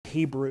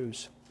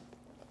Hebrews.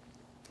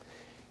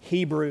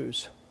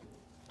 Hebrews.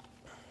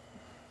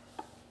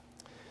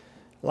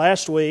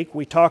 Last week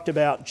we talked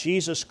about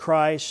Jesus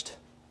Christ,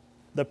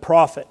 the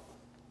prophet.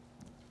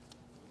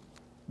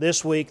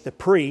 This week, the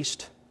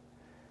priest.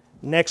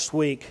 Next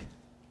week,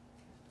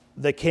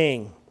 the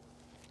king.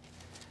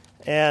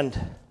 And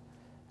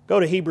go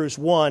to Hebrews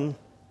 1,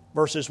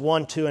 verses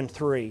 1, 2, and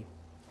 3.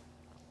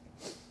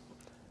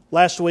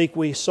 Last week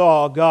we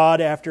saw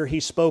God, after He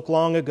spoke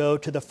long ago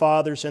to the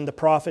fathers and the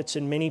prophets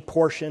in many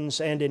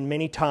portions and in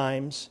many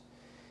times,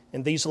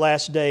 in these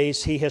last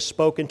days He has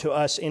spoken to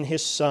us in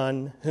His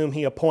Son, whom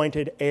He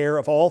appointed heir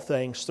of all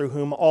things, through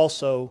whom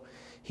also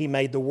He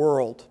made the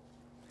world.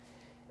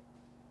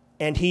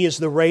 And He is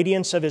the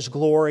radiance of His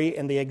glory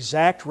and the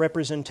exact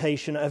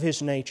representation of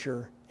His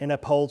nature, and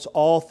upholds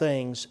all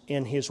things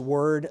in His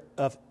word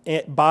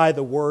by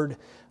the word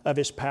of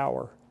His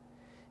power.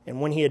 And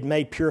when He had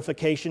made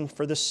purification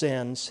for the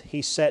sins,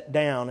 He sat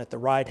down at the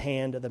right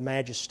hand of the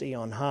Majesty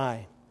on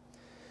high.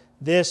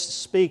 This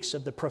speaks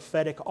of the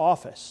prophetic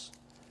office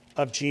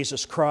of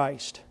Jesus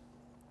Christ.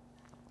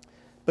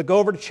 But go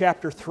over to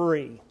chapter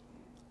 3,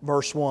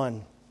 verse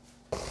 1.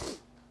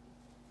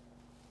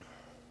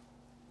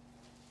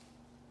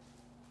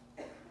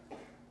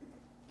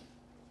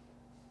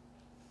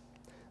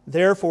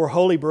 Therefore,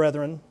 holy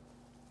brethren,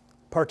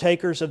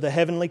 partakers of the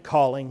heavenly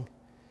calling,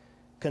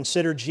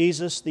 consider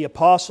Jesus the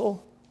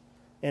apostle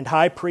and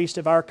high priest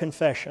of our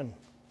confession.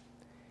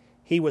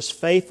 He was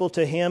faithful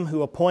to Him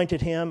who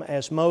appointed him,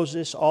 as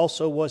Moses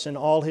also was in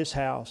all his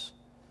house.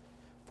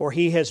 For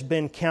he has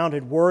been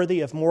counted worthy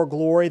of more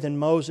glory than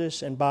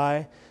Moses, and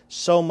by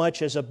so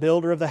much as a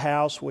builder of the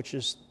house, which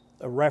is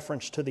a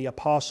reference to the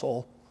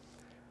apostle,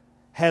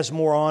 has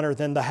more honor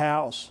than the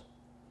house.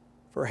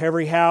 For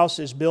every house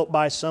is built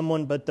by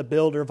someone, but the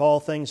builder of all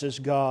things is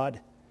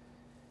God.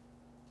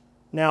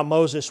 Now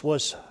Moses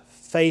was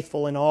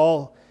faithful in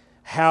all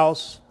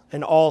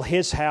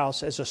his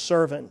house as a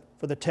servant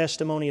for the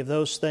testimony of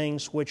those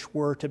things which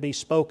were to be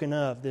spoken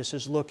of. This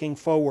is looking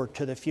forward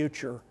to the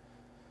future.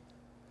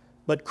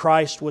 But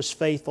Christ was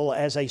faithful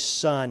as a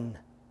son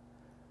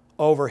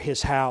over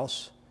His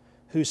house,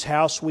 whose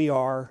house we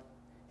are,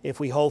 if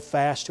we hold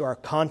fast to our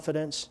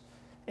confidence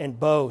and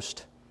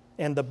boast,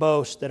 and the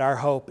boast that our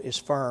hope is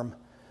firm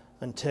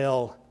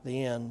until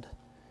the end.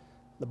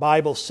 The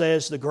Bible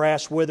says the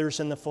grass withers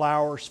and the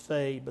flowers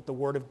fade, but the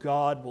Word of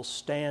God will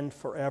stand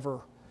forever.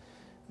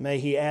 May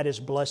He add His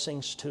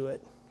blessings to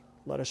it.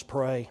 Let us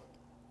pray.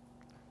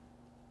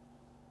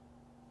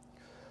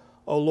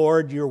 O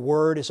Lord, Your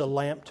Word is a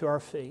lamp to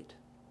our feet,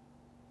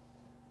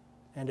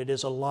 and it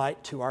is a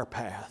light to our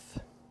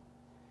path.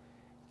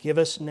 Give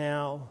us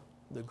now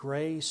the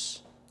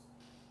grace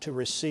to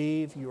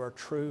receive Your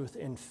truth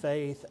in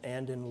faith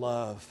and in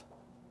love.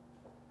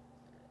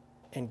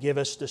 And give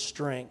us the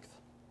strength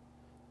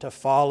to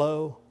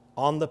follow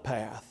on the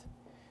path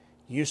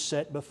You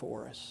set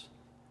before us.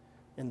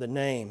 In the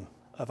name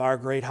of our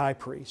great high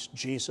priest,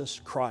 Jesus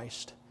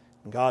Christ.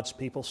 And God's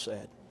people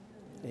said,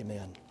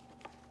 Amen.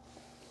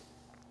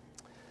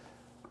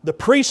 The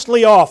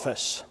priestly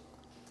office.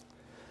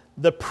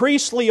 The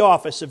priestly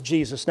office of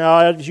Jesus. Now,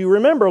 as you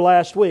remember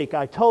last week,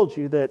 I told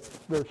you that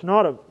there's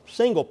not a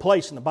single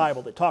place in the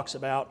Bible that talks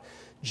about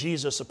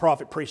Jesus, the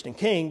prophet, priest, and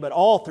king, but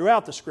all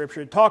throughout the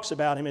Scripture it talks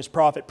about Him as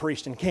prophet,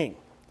 priest, and king.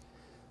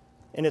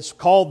 And it's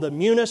called the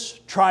Munus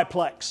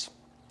Triplex,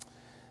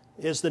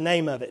 is the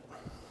name of it.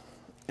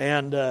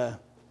 And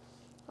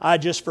I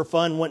just for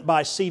fun went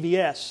by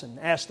CVS and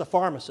asked the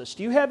pharmacist,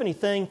 do you have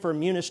anything for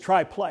Munus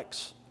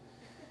Triplex?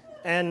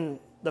 And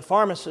the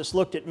pharmacist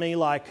looked at me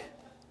like,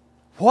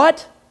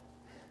 what?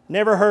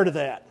 Never heard of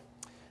that.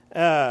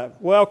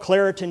 Well,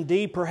 Claritin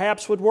D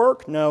perhaps would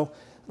work? No,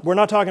 we're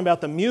not talking about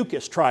the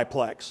mucus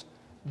triplex.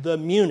 The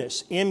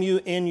Munus,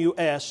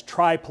 M-U-N-U-S,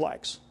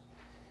 triplex.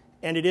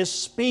 And it is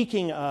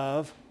speaking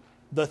of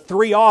the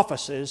three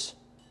offices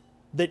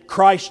that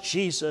Christ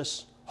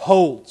Jesus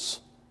holds.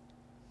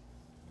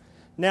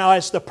 Now,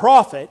 as the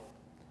prophet,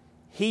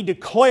 He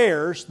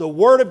declares the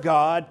Word of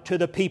God to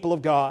the people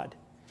of God.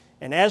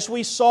 And as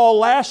we saw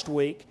last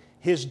week,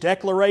 His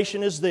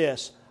declaration is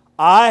this: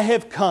 I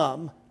have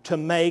come to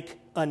make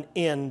an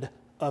end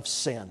of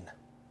sin.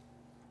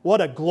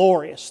 What a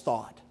glorious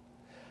thought.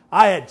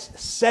 I had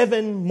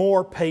 7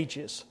 more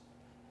pages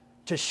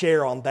to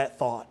share on that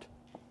thought.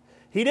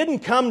 He didn't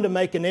come to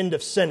make an end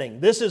of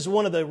sinning. This is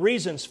one of the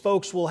reasons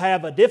folks will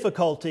have a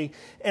difficulty,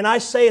 and I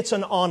say it's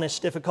an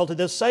honest difficulty.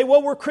 They'll say,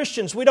 well, we're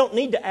Christians. We don't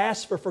need to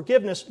ask for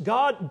forgiveness.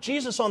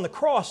 Jesus on the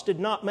cross did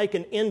not make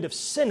an end of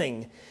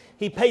sinning.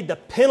 He paid the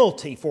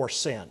penalty for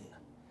sin.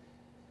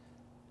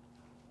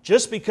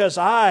 Just because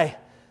I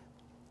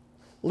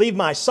leave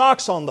my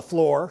socks on the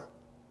floor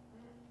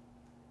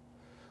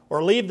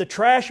or leave the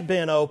trash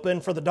bin open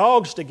for the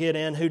dogs to get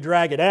in who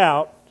drag it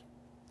out,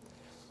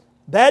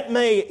 that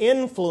may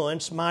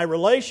influence my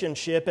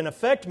relationship and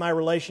affect my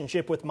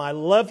relationship with my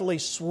lovely,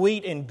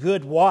 sweet, and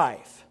good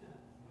wife.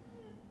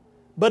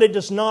 But it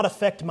does not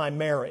affect my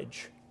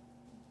marriage.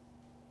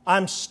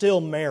 I'm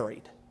still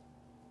married.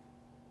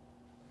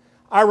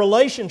 Our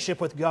relationship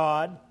with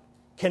God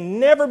can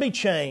never be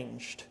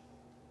changed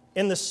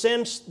in the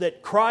sense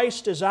that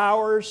Christ is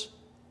ours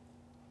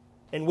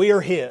and we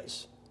are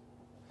His.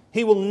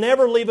 He will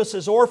never leave us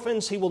as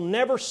orphans. He will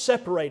never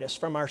separate us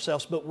from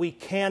ourselves, but we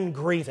can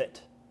grieve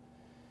it.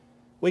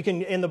 We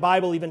can, and the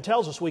Bible even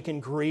tells us we can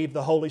grieve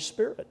the Holy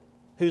Spirit,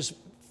 whose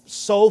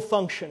sole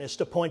function is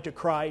to point to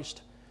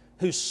Christ,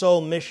 whose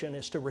sole mission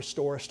is to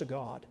restore us to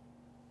God.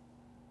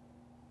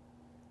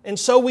 And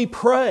so we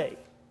pray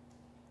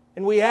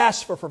and we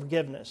ask for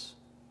forgiveness.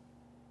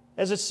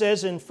 As it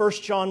says in 1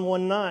 John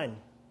 1:9,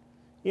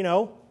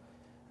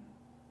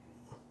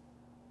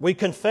 we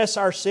confess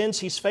our sins.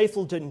 He's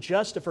faithful and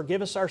just to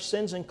forgive us our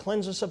sins and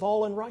cleanse us of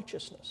all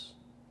unrighteousness.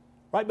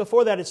 Right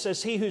before that it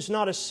says, he who's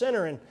not a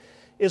sinner and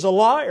is a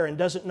liar and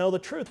doesn't know the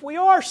truth. We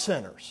are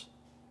sinners.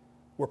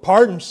 We're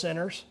pardoned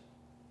sinners.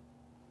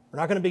 We're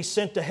not going to be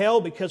sent to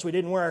hell because we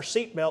didn't wear our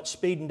seatbelt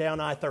speeding down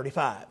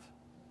I-35.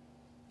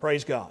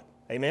 Praise God.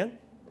 Amen?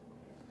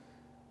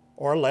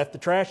 Or left the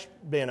trash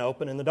bin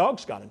open and the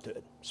dogs got into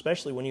it.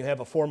 Especially when you have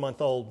a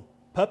 4-month-old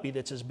puppy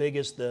that's as big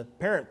as the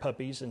parent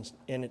puppies, and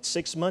at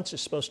 6 months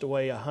is supposed to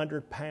weigh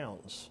 100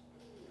 pounds.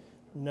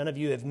 None of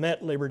you have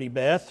met Liberty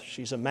Beth.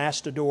 She's a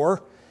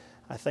mastador.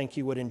 I think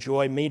you would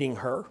enjoy meeting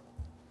her.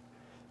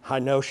 I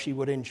know she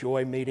would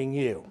enjoy meeting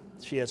you.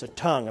 She has a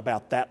tongue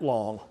about that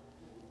long.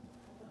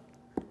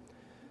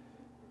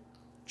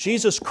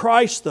 Jesus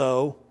Christ,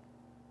 though,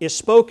 is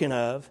spoken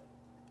of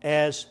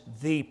as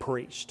the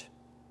priest.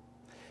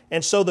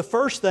 And so the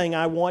first thing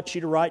I want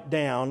you to write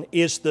down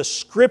is the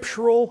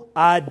scriptural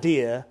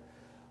idea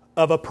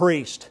of a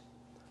priest.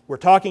 We're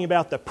talking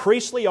about the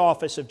priestly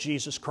office of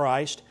Jesus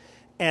Christ,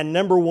 and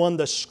number one,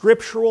 the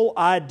scriptural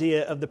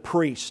idea of the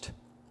priest.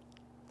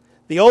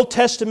 The Old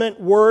Testament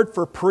word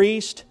for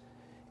priest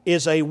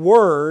is a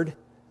word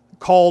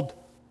called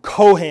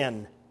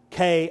Kohen,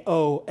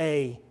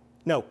 K-O-H-E-N,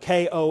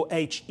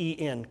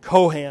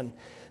 Kohen.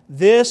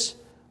 This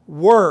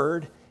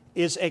word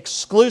is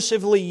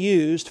exclusively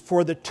used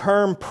for the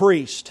term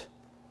priest.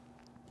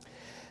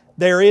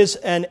 There is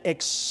an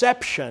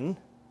exception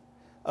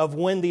of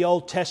when the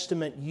Old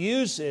Testament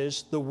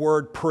uses the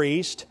word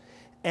priest,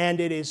 and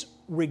it is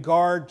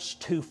regards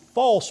to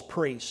false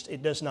priests.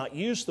 It does not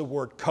use the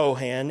word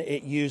Kohen,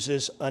 it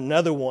uses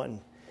another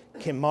one,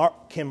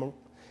 Chemarm,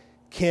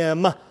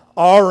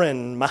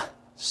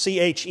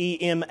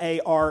 C-H-E-M-A-R-M.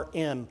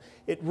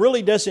 It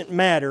really doesn't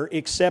matter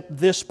except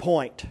this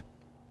point.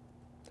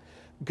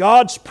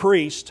 God's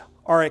priests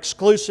are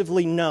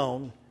exclusively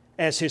known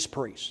as His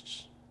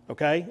priests,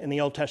 okay, in the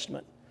Old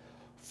Testament.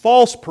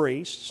 False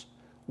priests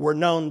were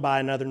known by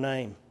another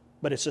name,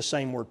 but it's the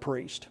same word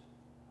priest.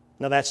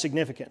 Now that's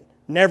significant.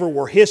 Never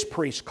were His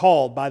priests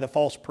called by the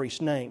false priest's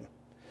name.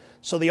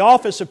 So the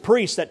office of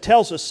priest, that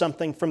tells us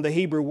something from the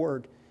Hebrew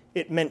word.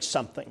 It meant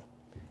something.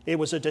 It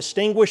was a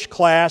distinguished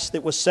class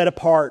that was set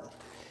apart.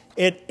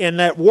 And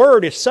that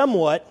word is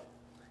somewhat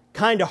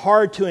kind of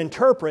hard to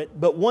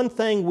interpret, but one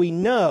thing we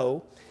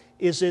know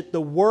is that the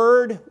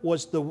word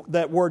was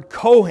that word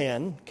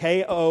Kohen,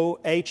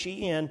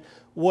 K-O-H-E-N,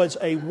 was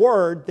a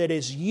word that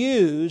is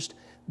used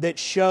that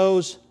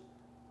shows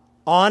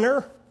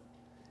honor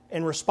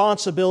and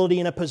responsibility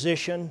in a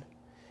position,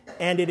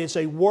 and it is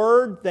a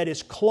word that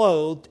is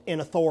clothed in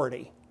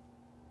authority,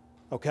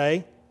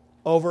 okay,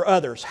 over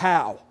others.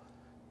 How?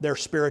 Their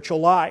spiritual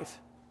life.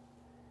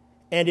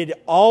 And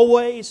it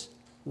always,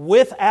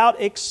 without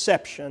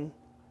exception,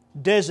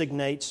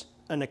 designates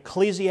an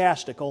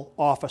ecclesiastical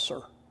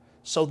officer.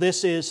 So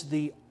this is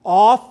the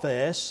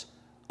office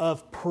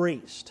of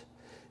priest.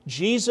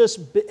 Jesus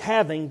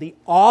having the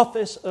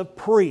office of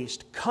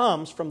priest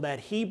comes from that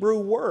Hebrew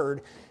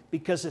word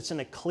because it's an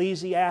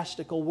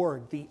ecclesiastical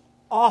word, the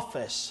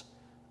office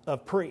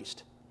of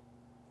priest.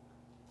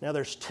 Now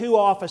there's two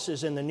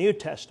offices in the New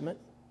Testament.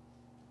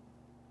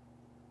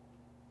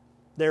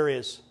 There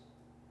is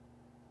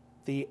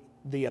the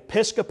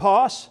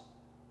episkopos,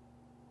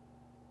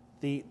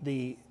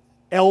 the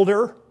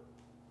elder,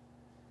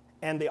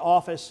 and the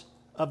office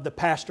of the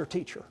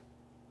pastor-teacher,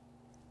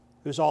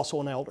 who's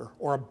also an elder,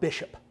 or a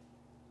bishop,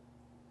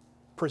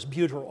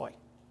 presbyteroi.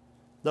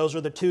 Those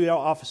are the two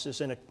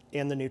offices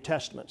in the New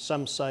Testament.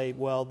 Some say,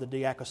 well, the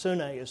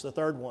diakosune is the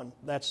third one.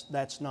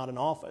 That's not an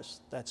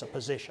office. That's a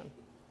position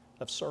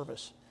of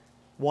service.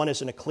 One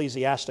is an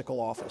ecclesiastical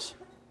office.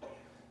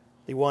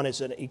 The one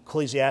is an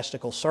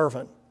ecclesiastical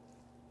servant.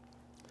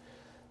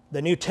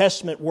 The New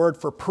Testament word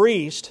for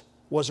priest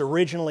was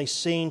originally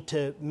seen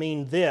to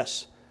mean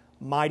this,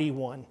 mighty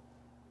one.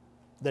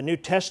 The New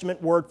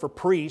Testament word for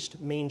priest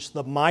means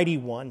the mighty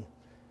one.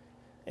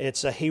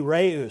 It's a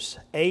hiereus,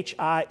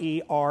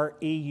 H-I-E-R-E-U-S.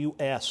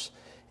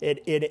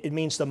 It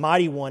means the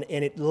mighty one,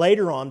 and it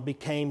later on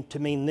became to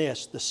mean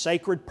this, the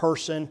sacred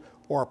person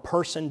or a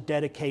person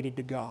dedicated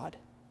to God.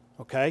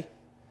 Okay?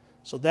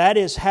 So that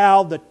is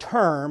how the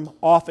term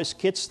office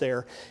gets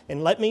there.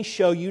 And let me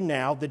show you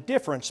now the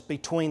difference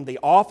between the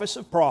office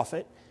of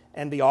prophet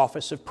and the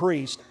office of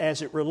priest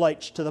as it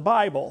relates to the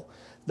Bible.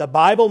 The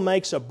Bible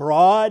makes a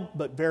broad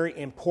but very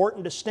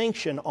important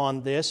distinction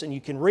on this, and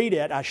you can read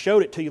it. I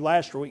showed it to you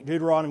last week,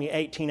 Deuteronomy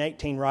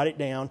 18:18, write it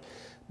down.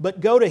 But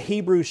go to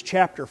Hebrews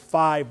chapter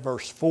 5,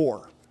 verse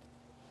 4.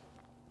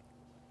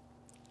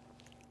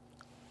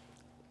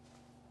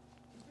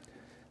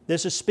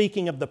 This is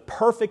speaking of the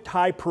perfect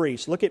high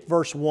priest. Look at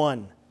verse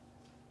 1.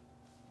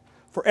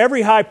 For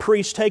every high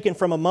priest taken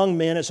from among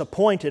men is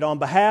appointed on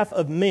behalf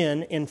of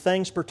men in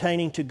things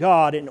pertaining to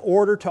God in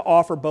order to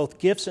offer both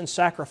gifts and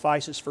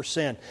sacrifices for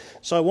sin.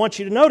 So I want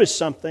you to notice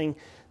something.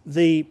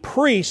 The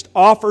priest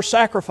offers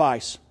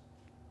sacrifice.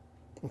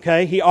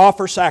 Okay, he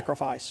offers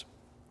sacrifice.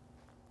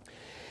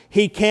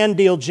 He can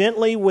deal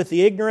gently with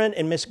the ignorant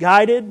and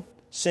misguided,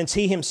 since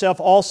he himself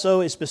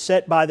also is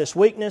beset by this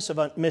weakness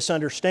of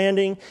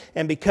misunderstanding,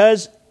 and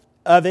because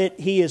of it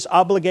he is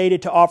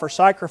obligated to offer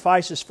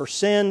sacrifices for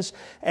sins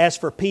as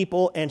for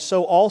people, and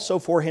so also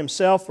for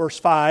himself. Verse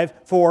 5,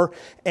 for,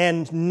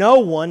 and no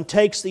one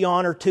takes the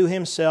honor to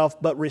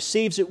himself, but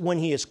receives it when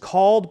he is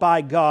called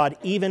by God,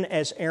 even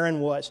as Aaron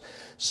was.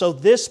 So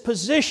this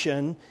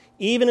position,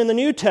 even in the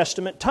New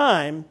Testament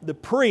time, the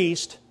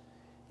priest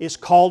is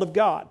called of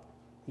God.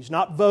 He's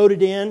not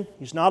voted in,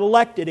 he's not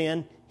elected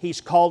in,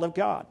 he's called of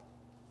God.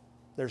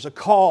 There's a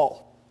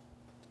call.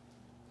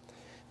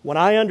 When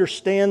I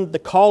understand the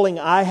calling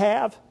I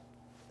have,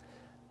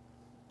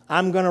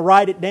 I'm going to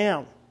write it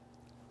down.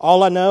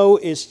 All I know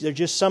is there's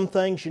just some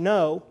things you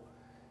know,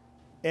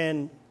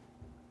 and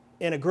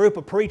in a group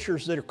of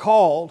preachers that are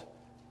called,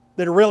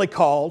 that are really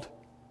called,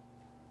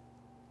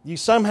 you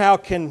somehow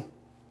can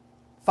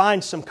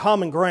find some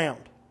common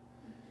ground.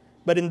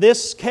 But in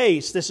this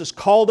case, this is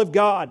called of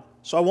God.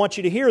 So I want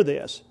you to hear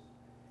this.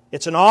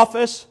 It's an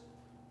office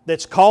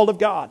that's called of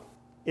God.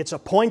 It's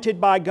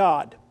appointed by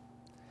God.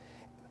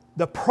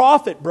 The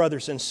prophet,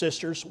 brothers and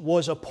sisters,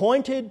 was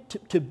appointed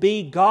to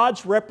be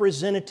God's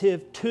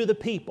representative to the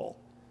people.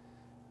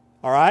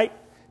 All right?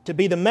 To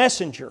be the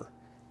messenger,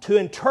 to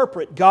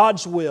interpret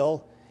God's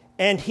will,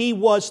 and he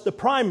was the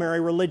primary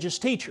religious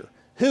teacher.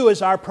 Who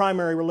is our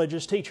primary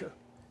religious teacher?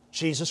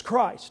 Jesus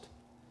Christ.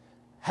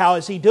 How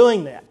is he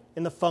doing that?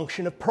 In the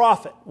function of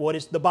prophet. What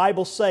does the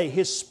Bible say?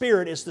 His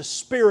spirit is the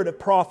spirit of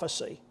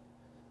prophecy.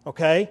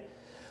 Okay?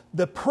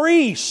 The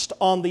priest,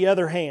 on the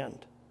other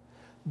hand,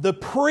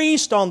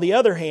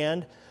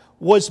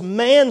 was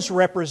man's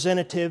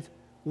representative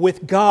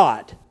with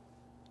God.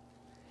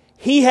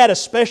 He had a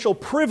special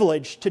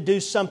privilege to do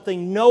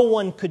something no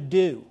one could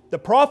do. The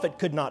prophet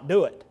could not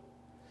do it.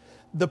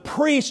 The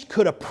priest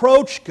could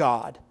approach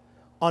God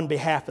on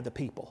behalf of the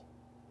people.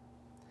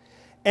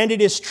 And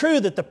it is true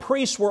that the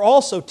priests were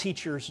also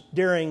teachers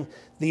during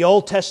the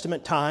Old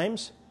Testament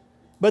times,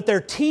 but their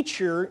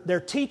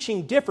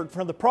teaching differed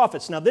from the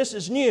prophets. Now this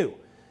is new.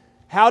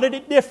 How did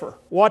it differ?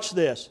 Watch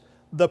this.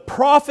 The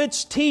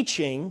prophet's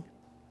teaching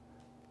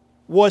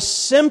was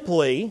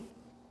simply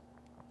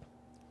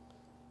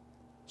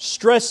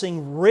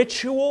stressing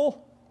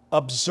ritual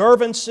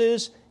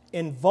observances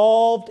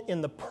involved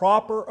in the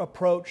proper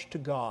approach to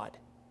God.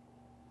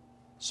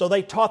 So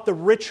they taught the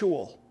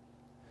ritual.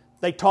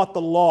 They taught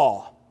the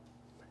law.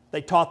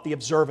 They taught the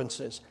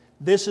observances.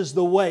 This is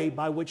the way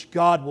by which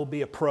God will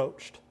be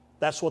approached.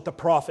 That's what the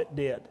prophet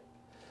did.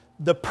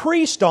 The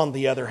priest, on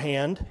the other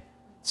hand,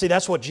 see,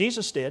 that's what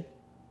Jesus did.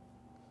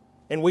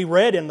 And we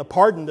read in the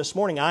pardon this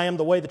morning, I am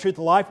the way, the truth,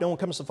 and the life. No one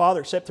comes to the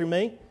Father except through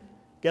me.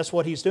 Guess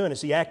what he's doing?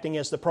 Is he acting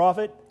as the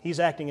prophet? He's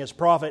acting as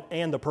prophet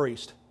and the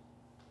priest.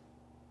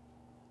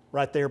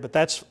 Right there, but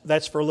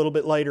that's for a little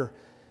bit later.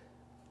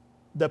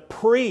 The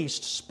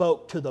priest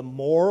spoke to the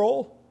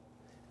moral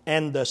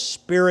and the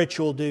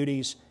spiritual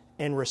duties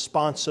and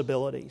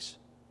responsibilities.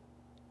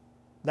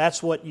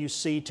 That's what you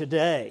see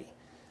today.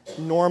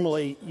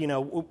 Normally,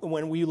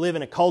 when we live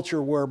in a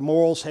culture where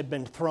morals have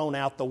been thrown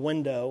out the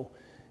window,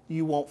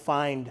 you won't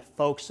find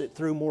folks that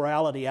threw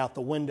morality out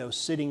the window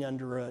sitting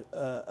under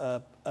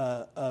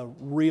a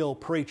real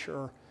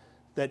preacher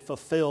that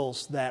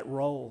fulfills that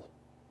role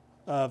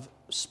of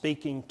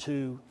speaking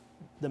to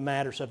the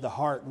matters of the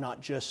heart,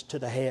 not just to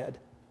the head.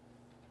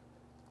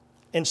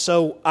 And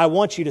so I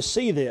want you to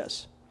see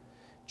this.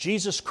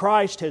 Jesus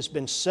Christ has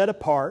been set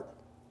apart.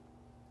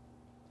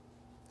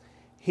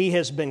 He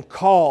has been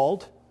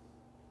called.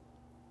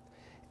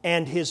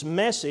 And His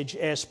message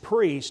as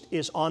priest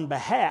is on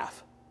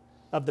behalf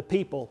of the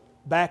people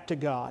back to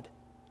God.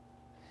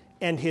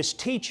 And His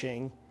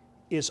teaching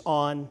is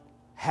on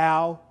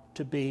how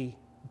to be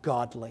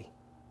godly.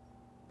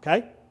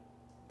 Okay?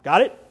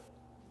 Got it?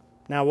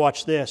 Now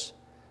watch this.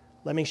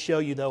 Let me show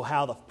you, though,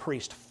 how the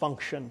priest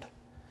functioned.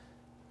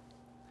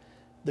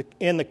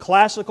 In the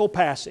classical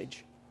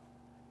passage,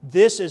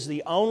 this is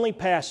the only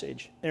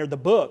passage, or the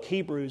book,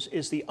 Hebrews,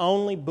 is the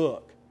only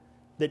book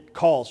that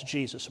calls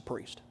Jesus a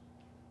priest.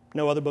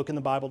 No other book in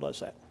the Bible does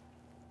that.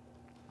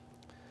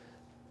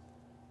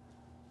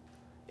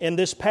 In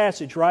this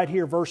passage right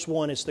here, verse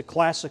 1, is the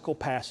classical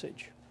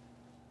passage.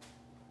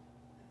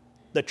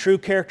 The true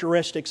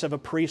characteristics of a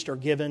priest are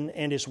given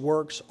and his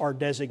works are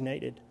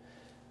designated.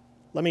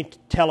 Let me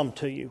tell them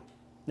to you.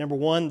 Number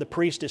one, the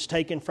priest is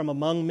taken from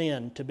among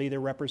men to be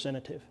their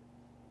representative.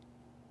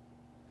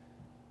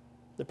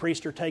 The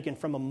priests are taken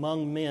from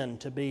among men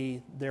to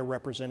be their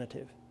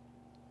representative.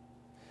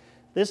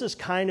 This is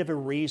kind of a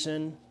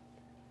reason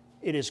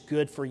it is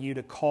good for you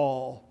to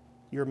call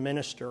your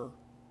minister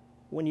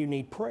when you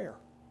need prayer.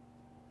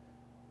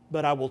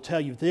 But I will tell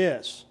you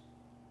this,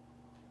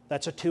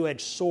 that's a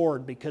two-edged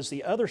sword, because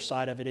the other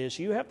side of it is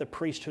you have the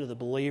priesthood of the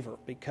believer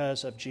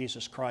because of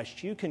Jesus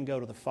Christ. You can go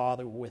to the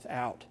Father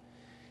without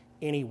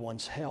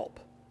anyone's help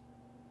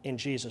in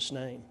Jesus'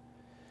 name.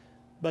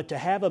 But to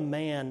have a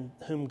man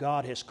whom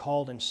God has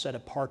called and set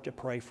apart to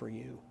pray for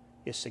you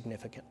is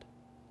significant.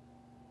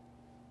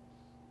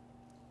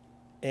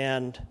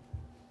 And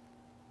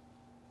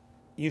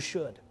you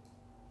should.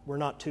 We're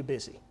not too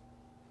busy.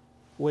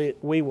 We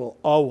will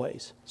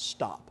always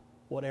stop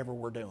whatever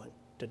we're doing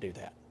to do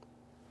that.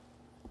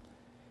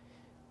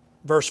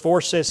 Verse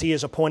 4 says he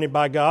is appointed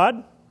by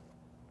God.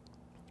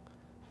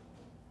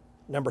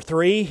 Number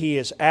 3, he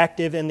is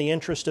active in the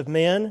interest of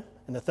men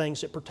and the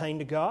things that pertain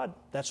to God.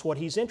 That's what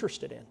he's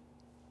interested in.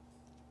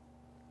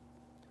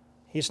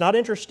 He's not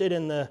interested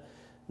in the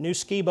new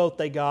ski boat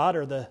they got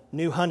or the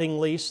new hunting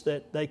lease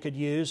that they could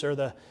use or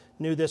the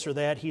new this or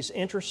that. He's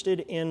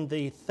interested in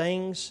the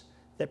things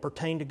that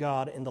pertain to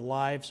God in the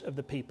lives of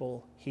the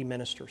people he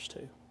ministers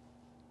to.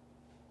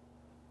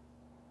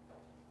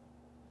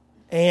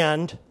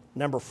 And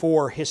number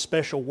 4, his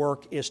special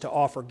work is to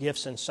offer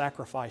gifts and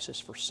sacrifices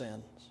for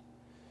sins.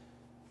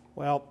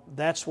 Well,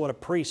 that's what a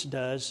priest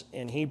does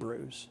in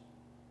Hebrews.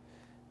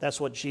 That's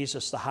what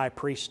Jesus the high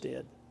priest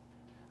did.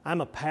 I'm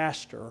a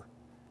pastor.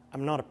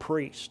 I'm not a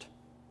priest.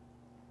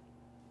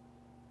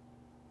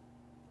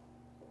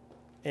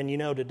 And you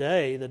know,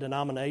 today, the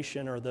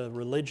denomination or the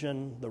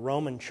religion, the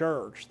Roman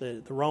church,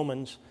 the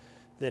Romans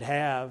that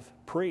have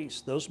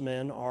priests, those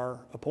men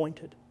are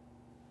appointed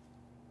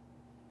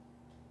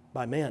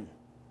by men.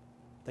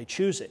 They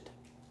choose it,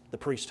 the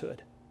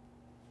priesthood.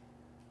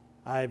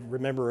 I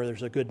remember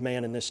there's a good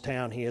man in this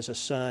town. He has a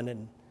son,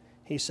 and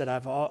he said,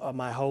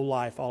 my whole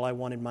life, all I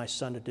wanted my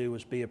son to do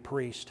was be a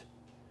priest.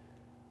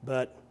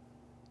 But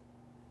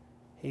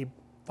he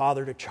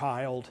fathered a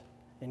child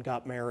and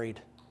got married.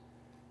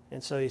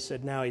 And so he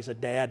said, now he's a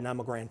dad and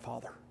I'm a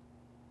grandfather.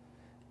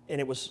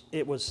 And it was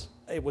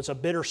a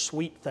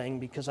bittersweet thing,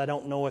 because I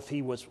don't know if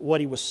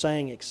what he was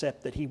saying,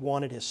 except that he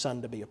wanted his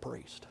son to be a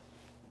priest.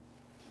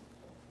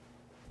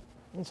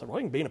 And so, well,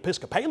 he can be an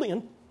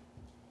Episcopalian,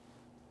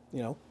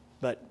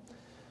 but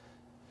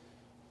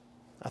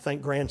I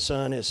think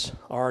grandson has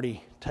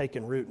already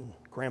taken root in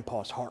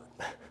Grandpa's heart.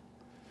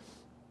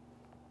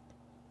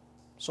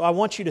 So I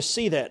want you to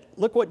see that.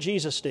 Look what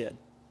Jesus did.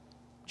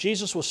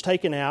 Jesus was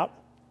taken out,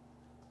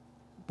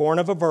 born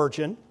of a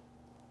virgin,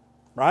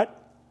 right?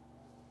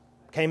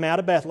 Came out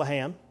of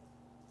Bethlehem.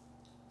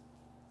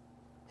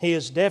 He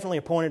is definitely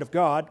appointed of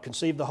God,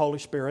 conceived the Holy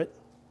Spirit.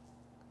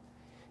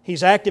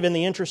 He's active in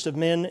the interest of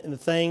men and the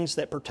things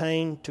that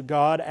pertain to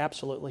God.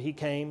 Absolutely. He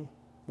came,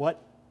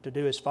 what? To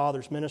do His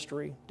Father's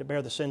ministry, to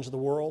bear the sins of the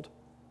world.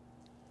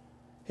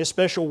 His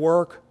special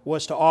work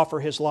was to offer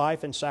His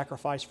life in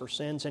sacrifice for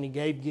sins, and He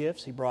gave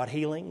gifts. He brought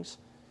healings.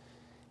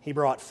 He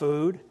brought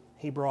food.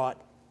 He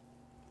brought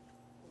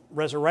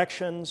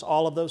resurrections,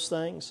 all of those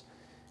things.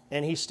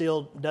 And He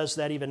still does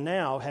that even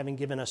now, having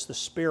given us the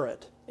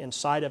Spirit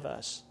inside of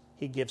us.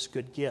 He gives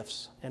good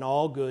gifts, and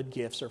all good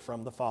gifts are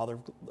from the Father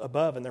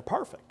above, and they're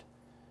perfect,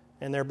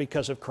 and they're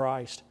because of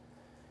Christ.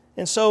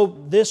 And so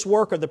this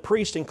work of the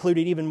priest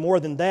included even more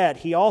than that.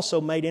 He also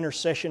made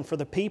intercession for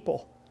the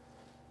people.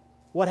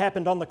 What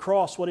happened on the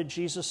cross? What did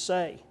Jesus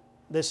say?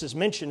 This is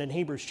mentioned in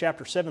Hebrews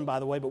chapter 7,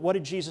 by the way, but what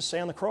did Jesus say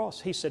on the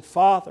cross? He said,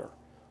 Father,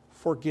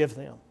 forgive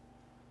them.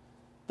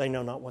 They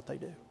know not what they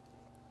do.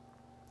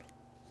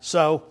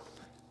 So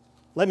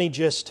let me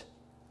just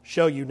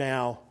show you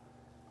now,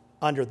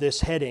 under this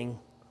heading,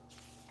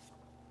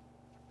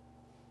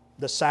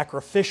 the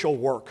sacrificial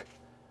work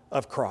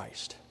of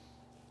Christ.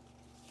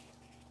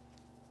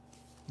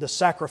 The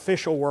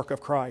sacrificial work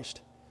of Christ.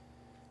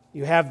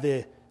 You have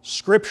the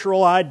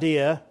scriptural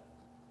idea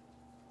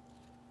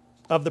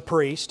of the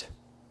priest.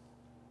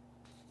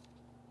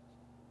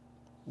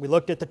 We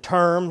looked at the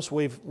terms,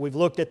 we've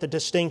looked at the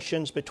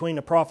distinctions between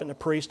the prophet and the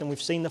priest, and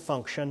we've seen the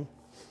function.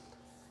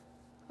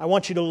 I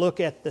want you to look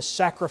at the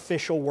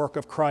sacrificial work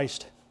of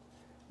Christ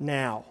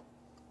now.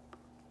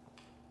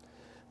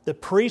 The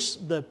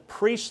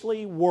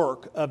priestly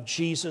work of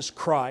Jesus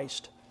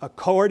Christ,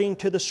 according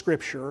to the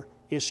Scripture,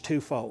 is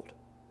twofold.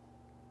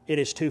 It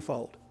is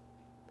twofold.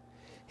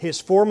 His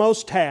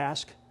foremost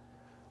task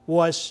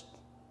was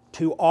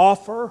to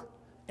offer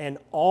an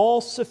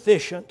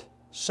all-sufficient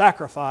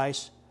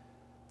sacrifice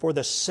for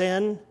the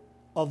sin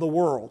of the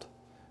world.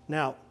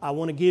 Now, I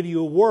want to give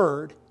you a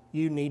word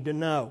you need to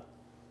know.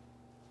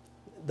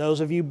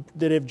 Those of you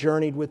that have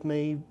journeyed with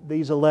me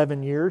these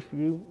 11 years,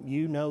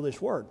 you know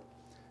this word.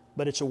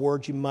 But it's a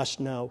word you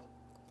must know.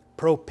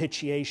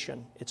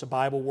 Propitiation. It's a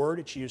Bible word.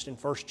 It's used in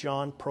 1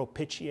 John,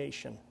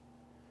 propitiation.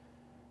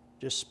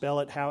 Just spell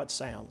it how it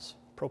sounds.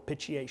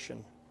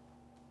 Propitiation.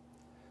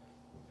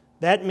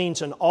 That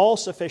means an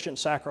all-sufficient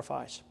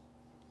sacrifice.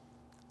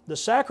 The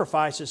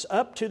sacrifices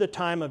up to the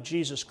time of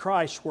Jesus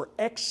Christ were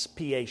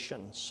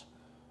expiations.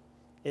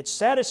 It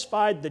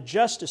satisfied the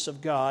justice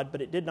of God,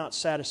 but it did not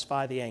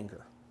satisfy the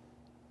anger.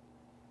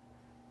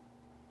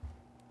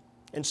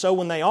 And so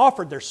when they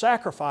offered their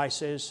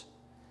sacrifices,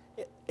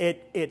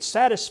 it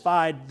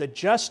satisfied the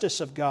justice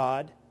of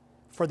God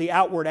for the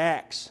outward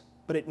acts,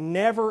 but it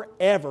never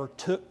ever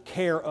took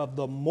care of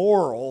the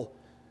moral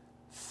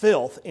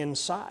filth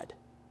inside.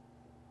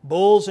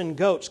 Bulls and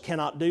goats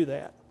cannot do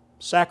that.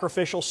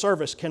 Sacrificial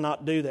service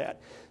cannot do that.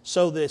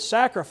 So the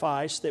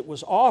sacrifice that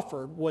was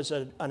offered was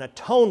an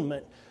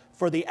atonement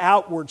for the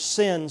outward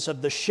sins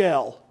of the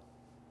shell,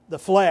 the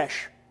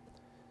flesh.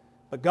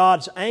 But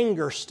God's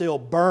anger still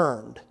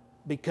burned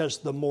because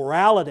the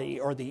morality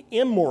or the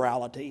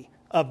immorality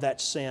of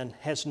that sin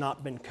has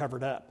not been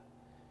covered up.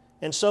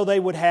 And so they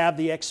would have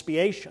the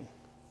expiation.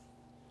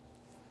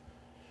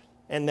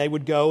 And they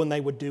would go and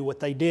they would do what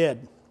they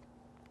did.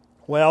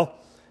 Well,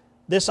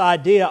 this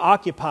idea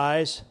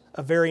occupies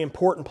a very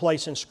important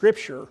place in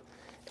Scripture,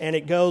 and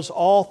it goes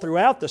all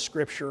throughout the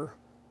Scripture,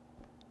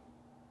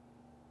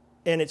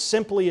 and it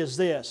simply is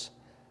this: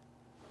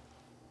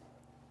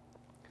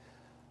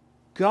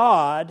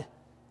 God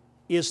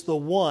is the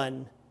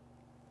one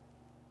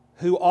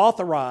who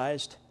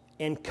authorized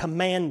and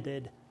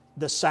commanded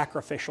the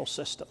sacrificial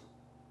system.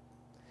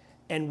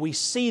 And we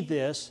see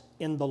this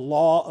in the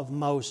law of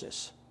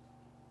Moses.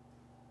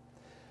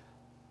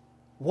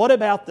 What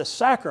about the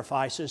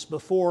sacrifices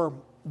before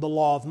the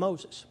law of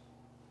Moses?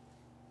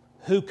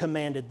 Who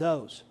commanded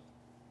those?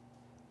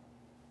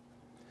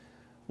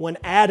 When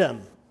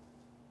Adam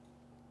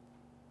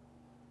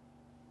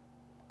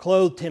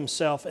clothed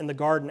himself in the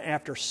garden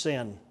after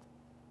sin,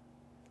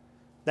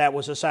 that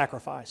was a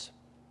sacrifice.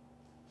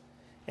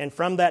 And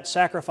from that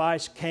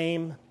sacrifice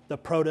came the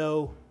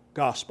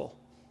proto-gospel.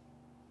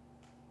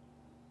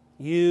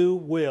 You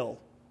will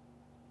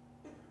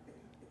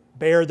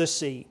bear the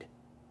seed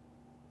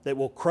that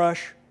will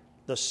crush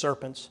the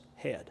serpent's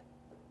head.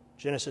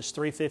 Genesis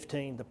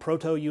 3:15, the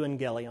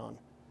proto-euangelion,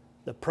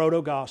 the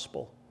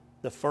proto-gospel,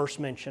 the first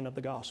mention of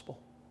the gospel,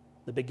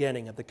 the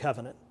beginning of the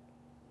covenant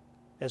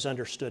as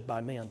understood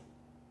by men.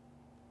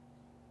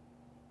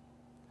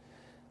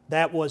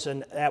 That was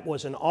an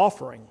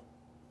offering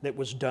that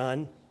was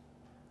done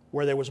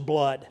where there was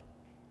blood.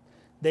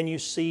 Then you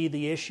see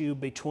the issue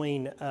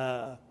between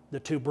the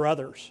two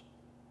brothers.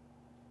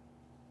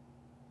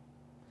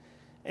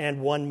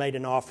 And one made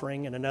an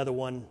offering and another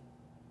one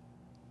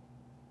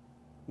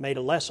made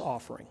a less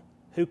offering.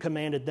 Who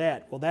commanded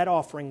that? Well, that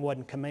offering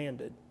wasn't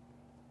commanded,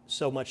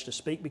 so much to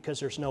speak, because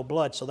there's no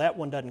blood, so that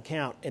one doesn't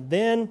count. And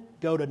then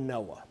go to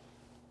Noah.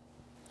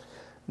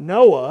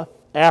 Noah,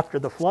 after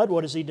the flood,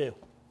 what does he do?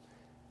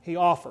 He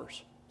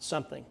offers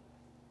something.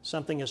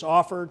 Something is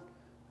offered,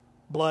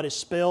 blood is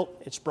spilt,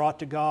 it's brought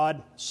to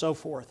God, so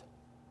forth.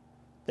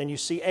 Then you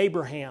see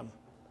Abraham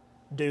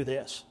do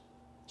this.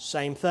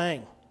 Same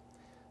thing.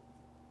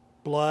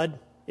 Blood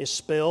is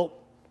spilt,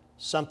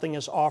 something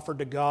is offered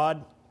to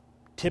God,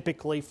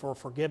 typically for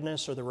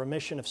forgiveness or the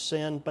remission of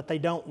sin, but they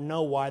don't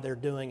know why they're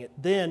doing it.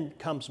 Then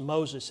comes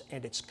Moses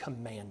and it's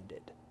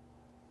commanded.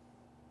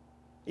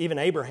 Even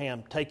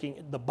Abraham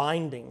taking the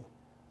binding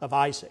of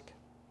Isaac.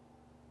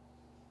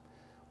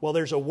 Well,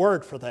 there's a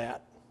word for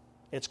that.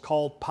 It's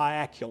called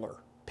piacular.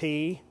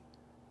 P-I-A-C-U-L-A-R.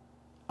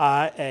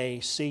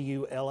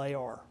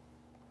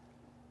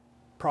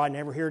 Probably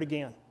never hear it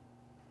again.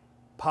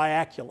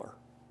 Piacular.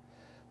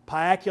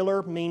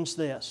 Piacular means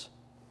this: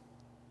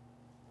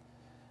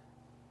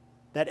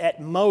 that at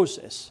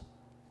Moses,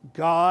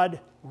 God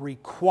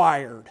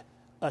required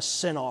a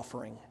sin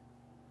offering.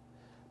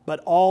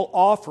 But all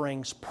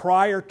offerings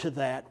prior to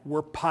that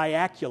were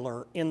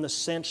piacular in the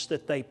sense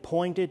that they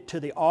pointed to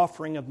the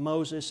offering of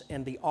Moses,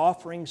 and the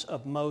offerings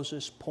of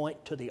Moses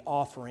point to the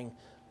offering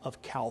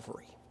of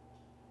Calvary.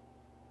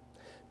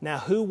 Now,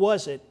 who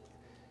was it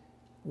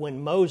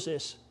when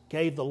Moses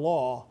gave the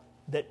law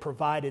that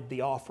provided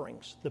the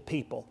offerings? The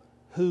people.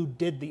 Who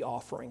did the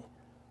offering?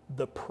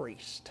 The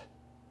priest.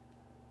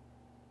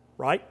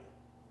 Right?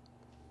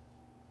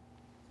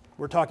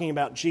 We're talking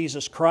about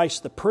Jesus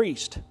Christ, the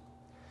priest.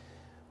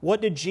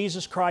 What did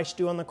Jesus Christ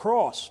do on the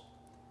cross?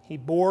 He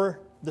bore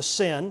the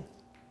sin,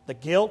 the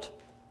guilt,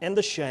 and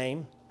the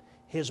shame.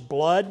 His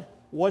blood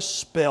was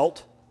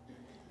spilt,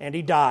 and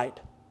He died.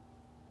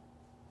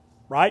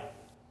 Right?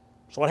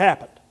 That's what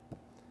happened.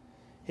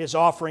 His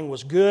offering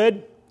was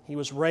good. He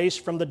was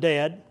raised from the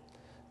dead.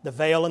 The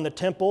veil in the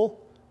temple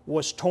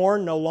was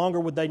torn. No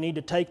longer would they need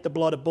to take the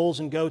blood of bulls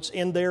and goats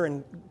in there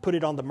and put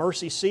it on the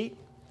mercy seat.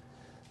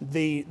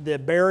 The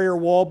barrier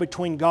wall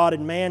between God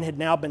and man had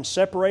now been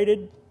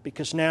separated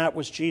because now it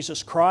was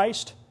Jesus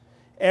Christ.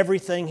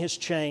 Everything has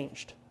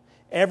changed.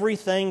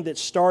 Everything that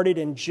started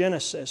in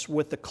Genesis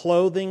with the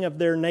clothing of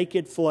their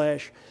naked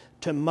flesh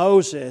to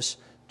Moses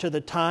to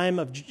the time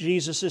of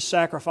Jesus'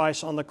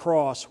 sacrifice on the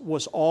cross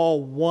was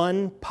all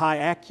one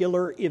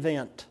piacular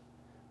event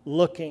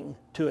looking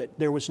to it.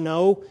 There was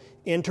no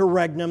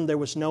interregnum, there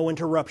was no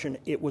interruption.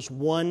 It was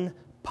one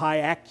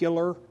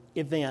piacular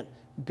event.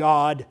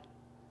 God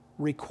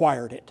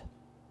required it.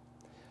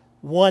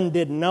 One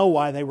didn't know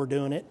why they were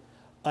doing it.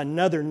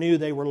 Another knew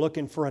they were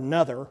looking for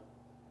another.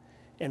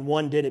 And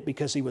one did it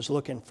because he was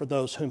looking for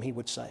those whom he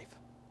would save.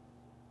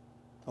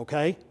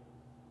 Okay?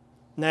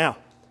 Now,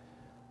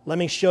 let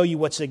me show you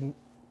what's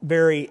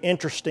very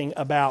interesting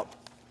about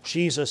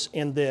Jesus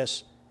in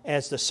this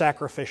as the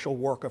sacrificial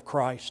work of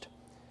Christ.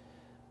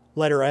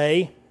 Letter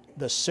A,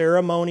 the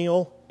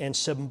ceremonial and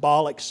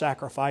symbolic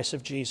sacrifice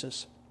of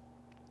Jesus.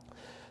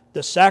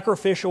 The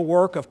sacrificial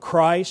work of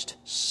Christ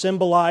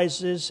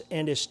symbolizes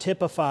and is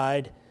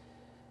typified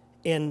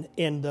in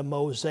the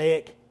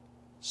Mosaic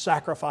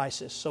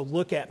sacrifices. So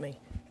look at me.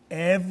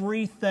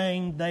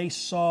 Everything they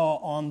saw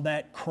on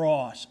that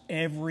cross,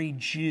 every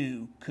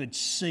Jew could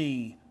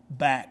see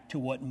back to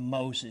what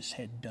Moses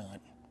had done.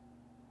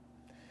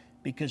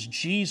 Because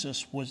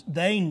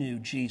they knew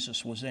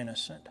Jesus was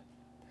innocent.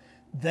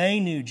 They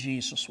knew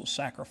Jesus was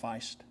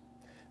sacrificed.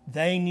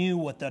 They knew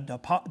what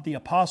the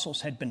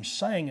apostles had been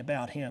saying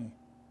about Him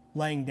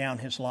laying down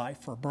His life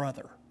for a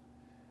brother.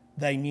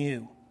 They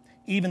knew.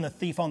 Even the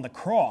thief on the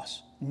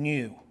cross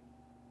knew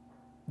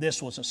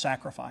this was a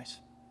sacrifice.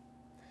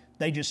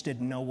 They just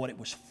didn't know what it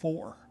was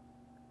for.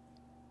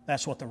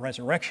 That's what the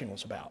resurrection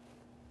was about.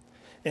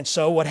 And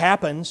so what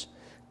happens,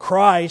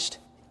 Christ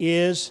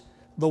is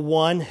the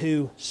one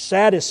who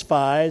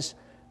satisfies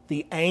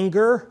the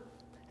anger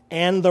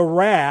and the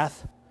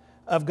wrath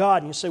of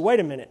God. And you say, wait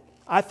a minute,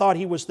 I thought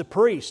He was the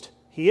priest.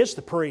 He is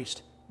the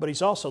priest, but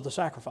He's also the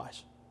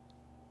sacrifice.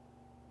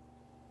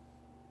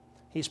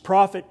 He's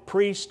prophet,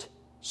 priest,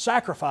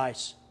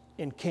 sacrifice,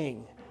 and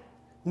king.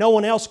 No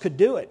one else could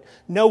do it.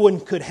 No one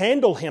could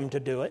handle Him to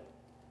do it,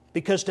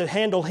 because to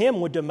handle Him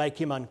would to make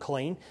Him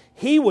unclean.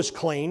 He was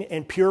clean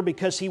and pure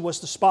because He was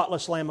the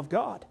spotless Lamb of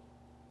God.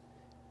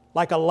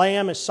 Like a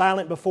lamb is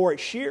silent before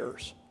its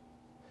shears.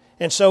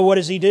 And so what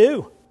does He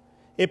do?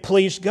 It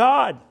pleased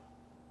God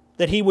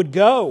that He would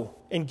go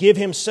and give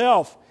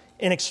Himself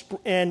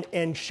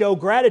and show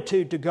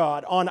gratitude to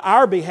God on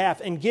our behalf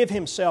and give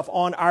Himself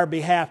on our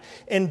behalf.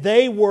 And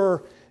they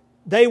were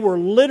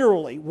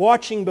literally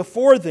watching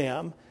before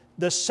them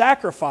the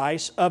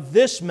sacrifice of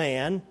this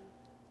man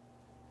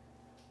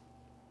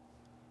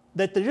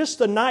that just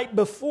the night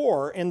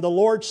before in the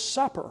Lord's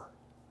Supper,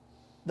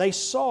 they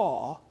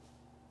saw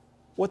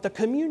what the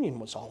communion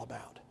was all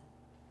about.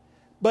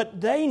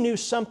 But they knew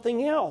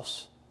something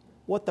else,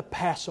 what the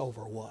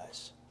Passover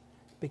was.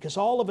 Because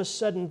all of a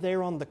sudden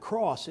there on the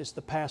cross is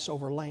the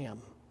Passover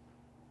lamb.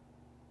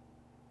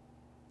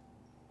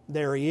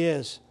 There He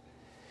is.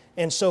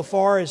 And so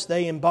far as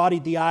they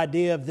embodied the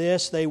idea of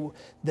this,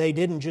 they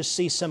didn't just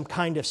see some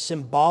kind of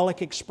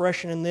symbolic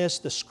expression in this.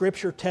 The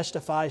Scripture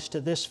testifies to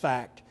this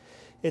fact.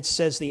 It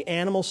says the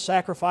animal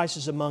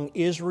sacrifices among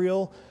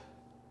Israel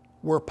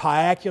were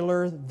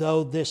piacular,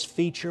 though this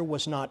feature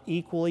was not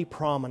equally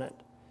prominent.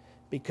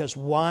 Because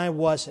why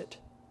was it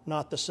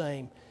not the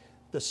same?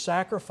 The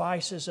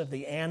sacrifices of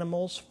the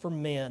animals for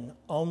men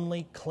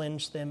only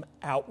cleansed them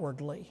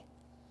outwardly,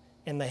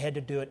 and they had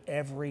to do it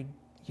every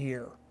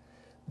year.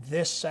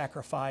 This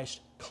sacrifice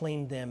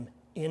cleaned them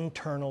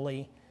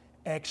internally,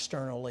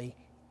 externally,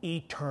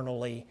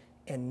 eternally,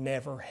 and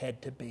never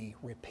had to be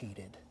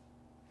repeated.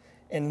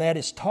 And that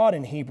is taught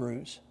in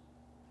Hebrews.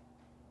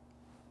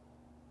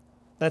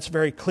 That's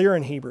very clear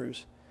in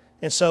Hebrews.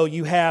 And so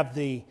you have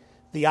the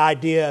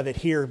idea of it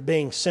here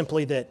being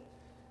simply that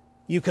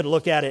you could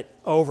look at it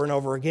over and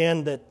over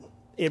again, that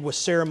it was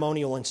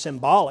ceremonial and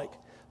symbolic,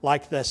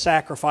 like the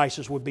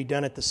sacrifices would be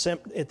done at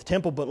the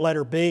temple, but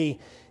letter B,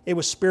 it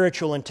was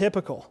spiritual and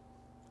typical.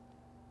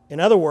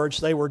 In other words,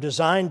 they were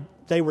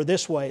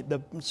this way.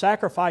 The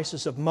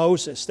sacrifices of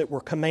Moses that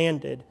were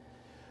commanded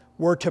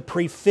were to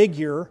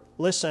prefigure,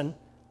 listen,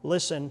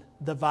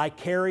 the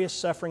vicarious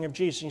suffering of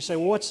Jesus. And you say,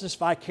 well, what's this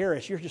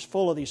vicarious? You're just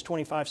full of these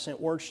 25-cent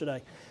words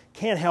today.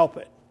 Can't help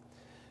it.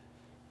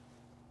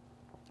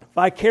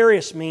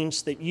 Vicarious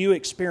means that you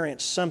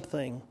experience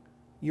something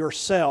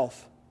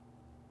yourself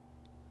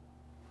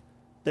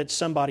that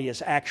somebody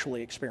is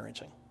actually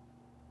experiencing.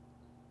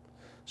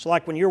 So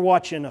like when you're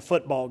watching a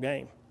football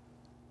game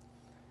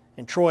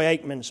and Troy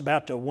Aikman's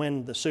about to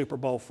win the Super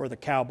Bowl for the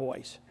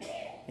Cowboys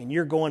and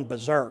you're going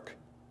berserk,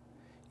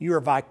 you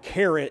are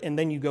vicarious, and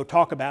then you go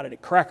talk about it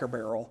at Cracker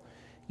Barrel,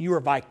 you are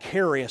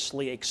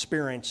vicariously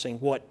experiencing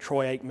what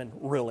Troy Aikman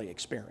really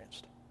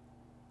experienced.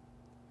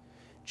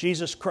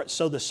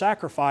 So the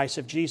sacrifice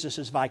of Jesus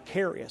is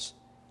vicarious.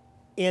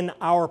 In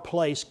our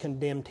place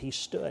condemned He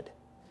stood.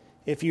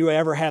 If you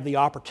ever have the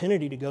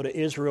opportunity to go to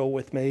Israel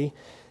with me,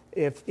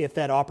 if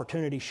that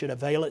opportunity should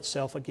avail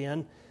itself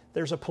again,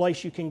 there's a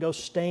place you can go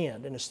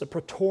stand, and it's the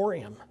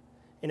Praetorium.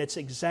 And it's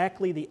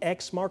exactly the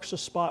X marks the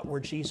spot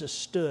where Jesus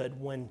stood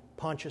when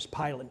Pontius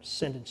Pilate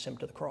sentenced Him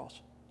to the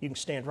cross. You can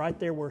stand right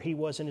there where He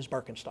was in His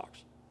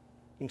Birkenstocks.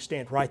 You can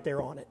stand right there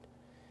on it.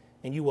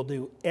 And you will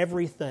do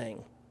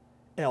everything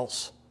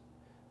else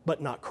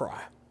but not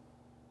cry.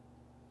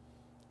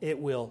 It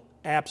will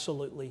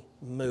absolutely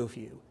move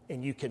you.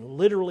 And you can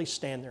literally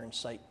stand there and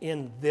say,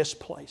 in this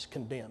place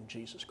condemned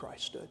Jesus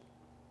Christ stood.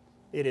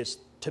 It is,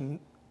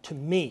 to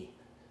me,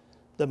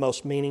 the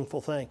most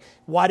meaningful thing.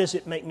 Why does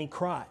it make me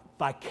cry?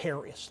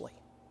 Vicariously.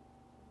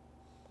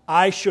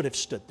 I should have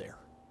stood there.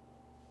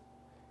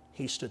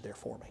 He stood there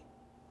for me.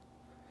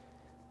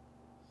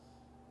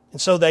 And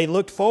so they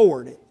looked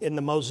forward in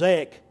the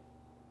Mosaic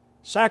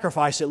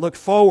sacrifice. It looked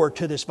forward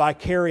to this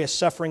vicarious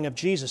suffering of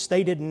Jesus.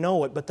 They didn't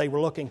know it, but they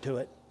were looking to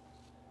it.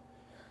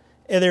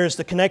 And there's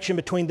the connection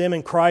between them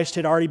and Christ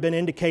had already been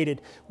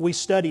indicated. We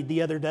studied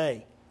the other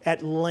day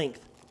at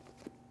length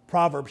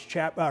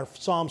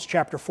Psalms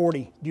chapter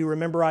 40. Do you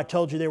remember I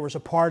told you there was a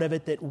part of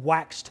it that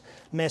waxed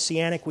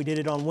messianic? We did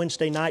it on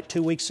Wednesday night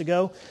 2 weeks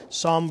ago.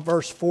 Psalm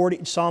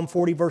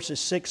 40 verses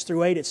 6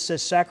 through 8. It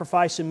says,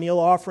 "Sacrifice and meal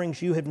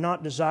offerings you have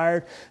not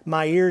desired.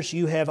 My ears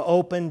you have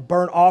opened.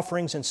 Burnt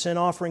offerings and sin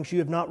offerings you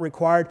have not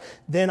required.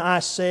 Then I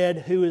said,"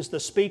 who is the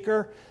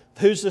speaker?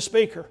 Who's the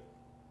speaker?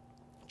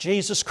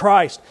 Jesus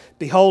Christ.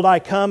 "Behold, I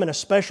come, in a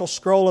special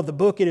scroll of the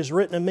book it is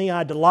written of me,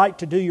 I delight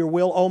to do your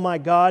will, O my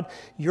God.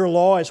 Your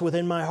law is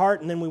within my heart."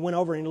 And then we went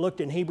over and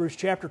looked in Hebrews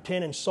chapter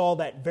 10 and saw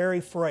that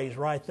very phrase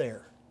right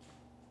there.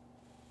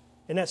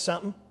 Isn't that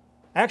something?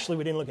 Actually,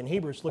 we didn't look in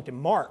Hebrews, looked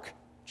in Mark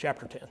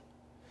chapter 10.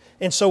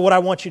 And so what I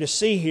want you to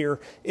see here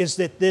is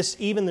that this,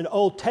 even the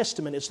Old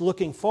Testament, is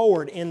looking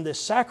forward in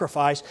this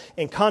sacrifice,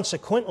 and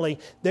consequently,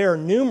 there are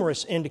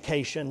numerous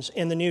indications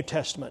in the New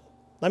Testament.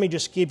 Let me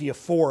just give you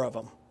 4 of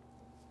them.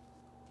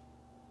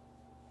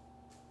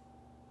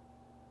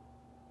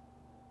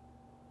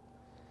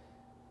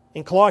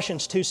 In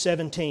Colossians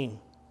 2:17,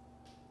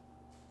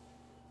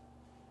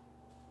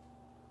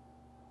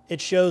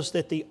 it shows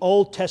that the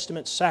Old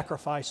Testament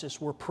sacrifices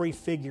were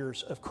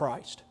prefigures of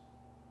Christ.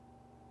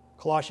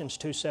 Colossians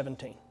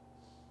 2:17.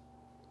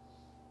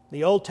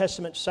 The Old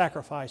Testament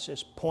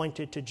sacrifices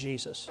pointed to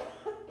Jesus.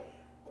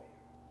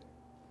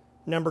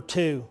 Number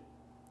 2,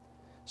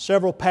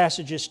 several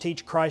passages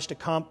teach Christ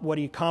what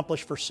He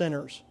accomplished for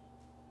sinners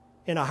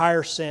in a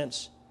higher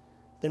sense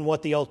than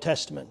what the Old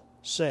Testament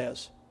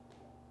says.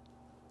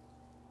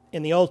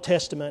 In the Old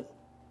Testament,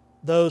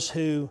 those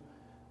who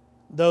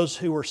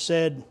were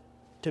said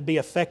to be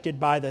affected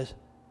by the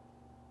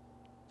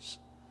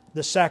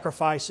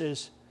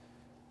sacrifices,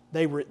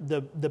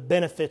 the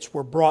benefits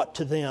were brought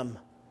to them,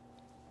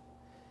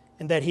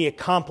 and that He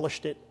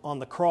accomplished it on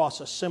the cross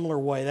a similar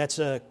way. That's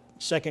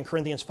 2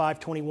 Corinthians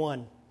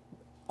 5:21.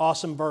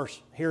 Awesome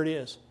verse. Here it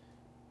is.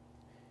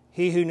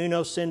 "He who knew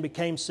no sin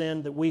became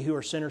sin, that we who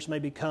are sinners may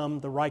become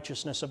the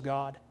righteousness of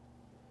God."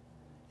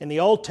 In the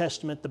Old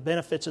Testament, the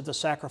benefits of the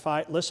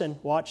sacrifice, listen,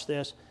 watch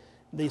this.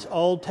 The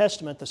Old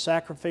Testament, the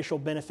sacrificial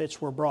benefits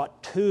were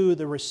brought to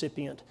the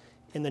recipient.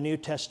 In the New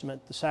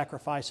Testament, the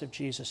sacrifice of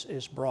Jesus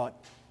is brought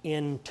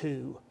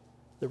into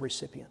the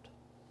recipient.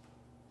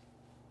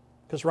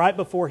 Because right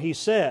before he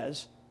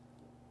says,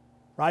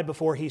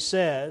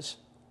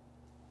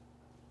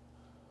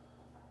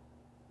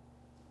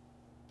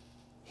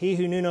 "He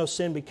who knew no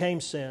sin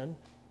became sin,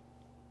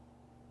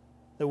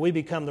 that we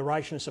become the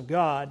righteousness of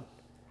God,"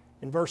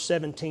 in verse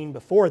 17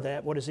 before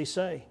that, what does He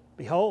say?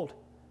 "Behold,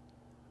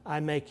 I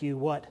make you"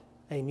 what?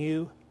 "A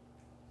new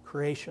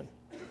creation."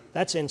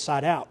 That's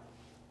inside out.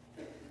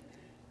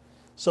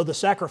 So the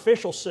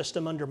sacrificial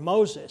system under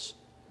Moses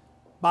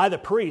by the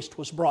priest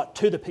was brought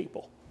to the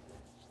people.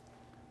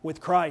 With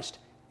Christ,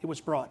 it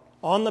was brought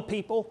on the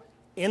people,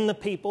 in the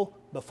people,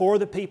 before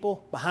the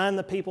people, behind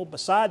the people,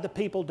 beside the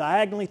people,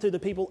 diagonally through the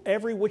people,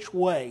 every which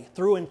way,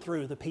 through and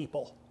through the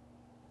people.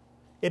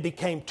 It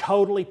became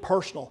totally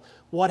personal.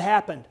 What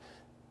happened?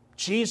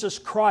 Jesus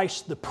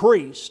Christ, the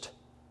priest,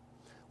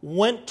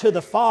 went to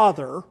the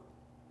Father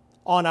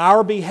on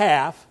our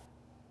behalf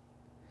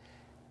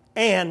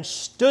and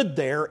stood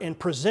there and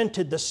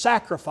presented the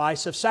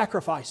sacrifice of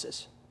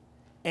sacrifices.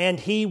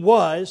 And He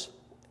was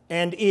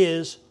and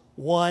is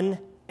one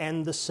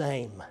and the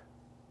same.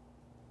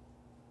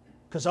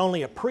 Because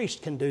only a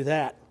priest can do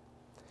that.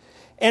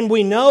 And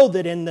we know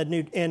that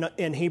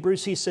in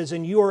Hebrews He says,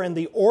 "And you are in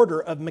the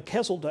order of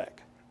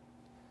Melchizedek."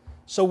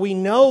 So we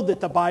know that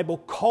the Bible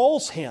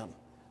calls Him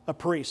a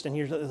priest. And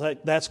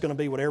that's going to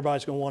be what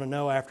everybody's going to want to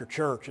know after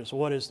church is,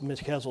 what is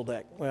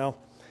Melchizedek? Well,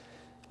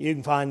 you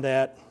can find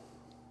that.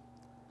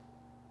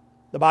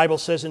 The Bible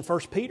says in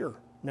 1 Peter,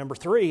 number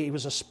 3, He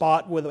was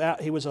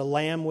a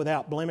lamb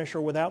without blemish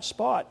or without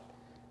spot.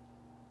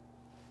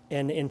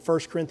 And in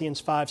 1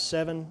 Corinthians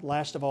 5:7,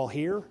 last of all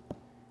here,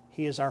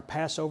 He is our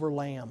Passover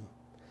lamb.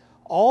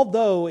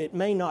 Although it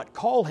may not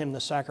call Him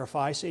the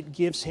sacrifice, it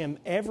gives Him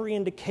every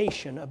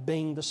indication of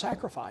being the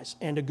sacrifice,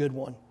 and a good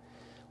one.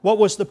 What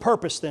was the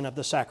purpose then of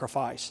the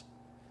sacrifice?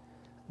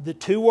 The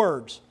 2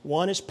 words.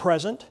 One is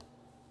present.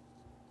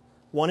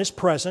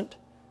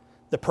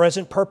 The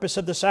present purpose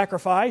of the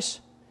sacrifice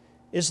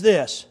is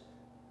this: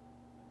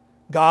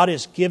 God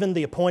has given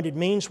the appointed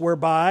means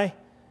whereby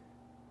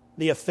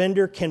the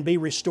offender can be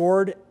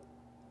restored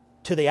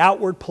to the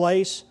outward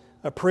place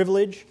of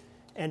privilege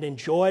and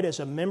enjoyed as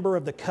a member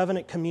of the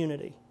covenant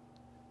community.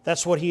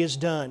 That's what He has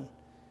done.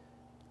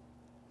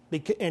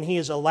 And He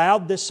has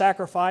allowed this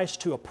sacrifice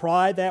to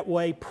apply that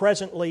way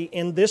presently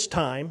in this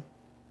time,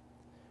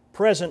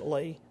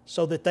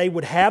 so that they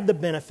would have the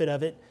benefit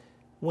of it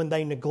when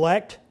they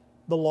neglect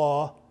the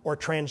law or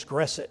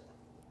transgress it.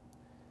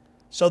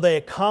 So they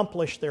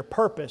accomplish their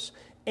purpose,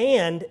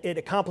 and it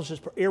accomplishes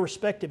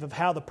irrespective of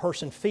how the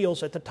person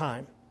feels at the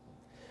time.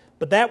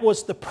 But that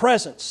was the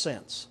present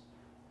sense.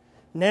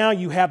 Now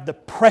you have the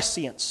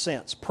prescient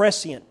sense.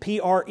 Prescient,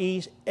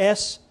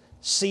 P-R-E-S-C-I-A-N-T.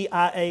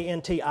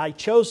 I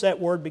chose that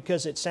word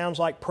because it sounds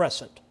like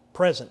present.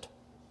 Prescient.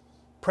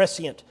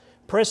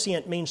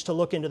 Prescient means to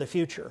look into the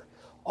future.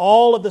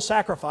 All of the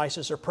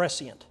sacrifices are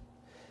prescient.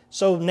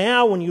 So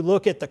now when you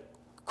look at the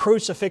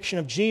crucifixion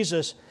of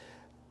Jesus,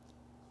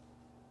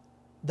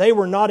 they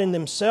were not in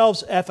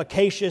themselves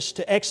efficacious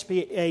to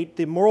expiate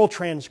the moral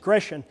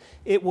transgression.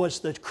 It was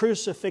the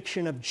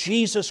crucifixion of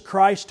Jesus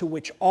Christ to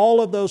which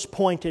all of those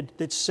pointed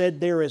that said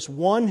there is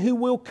one who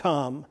will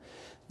come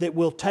that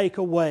will take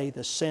away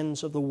the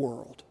sins of the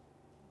world.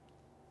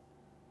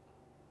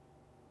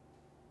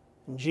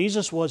 And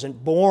Jesus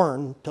wasn't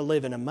born to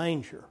live in a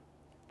manger.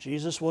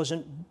 Jesus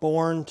wasn't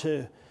born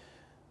to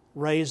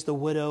raise the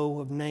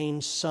widow of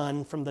Nain's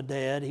son from the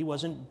dead. He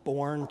wasn't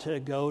born to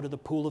go to the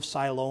pool of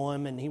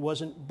Siloam, and He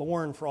wasn't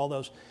born for all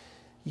those.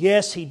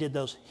 Yes, He did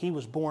those. He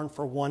was born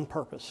for one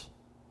purpose,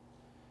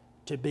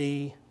 to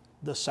be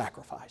the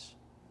sacrifice.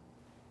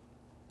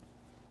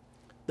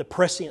 The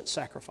prescient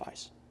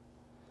sacrifice.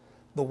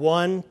 The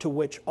one to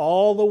which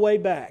all the way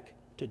back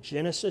to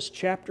Genesis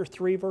chapter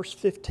 3 verse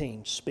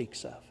 15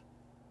 speaks of.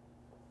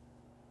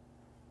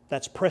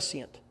 That's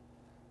prescient,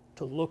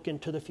 to look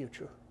into the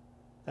future.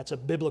 That's a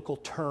biblical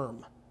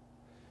term,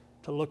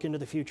 to look into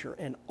the future.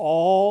 And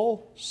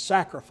all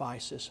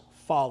sacrifices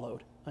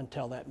followed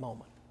until that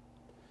moment.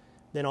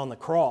 Then on the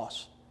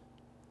cross,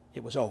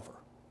 it was over.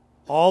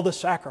 All the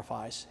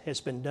sacrifice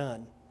has been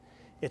done.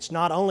 It's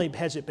not only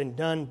has it been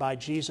done by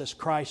Jesus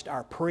Christ,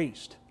 our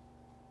priest,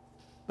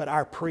 but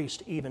our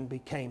priest even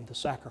became the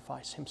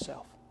sacrifice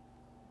Himself.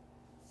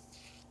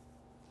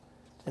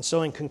 And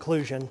so in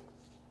conclusion,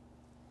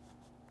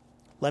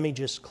 let me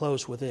just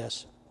close with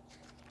this.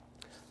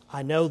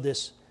 I know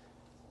this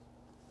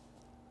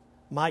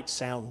might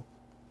sound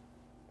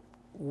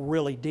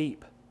really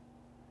deep,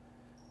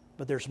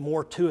 but there's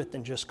more to it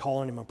than just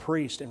calling Him a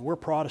priest. And we're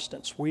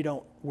Protestants. We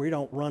don't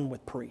run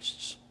with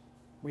priests.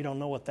 We don't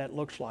know what that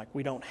looks like.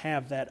 We don't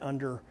have that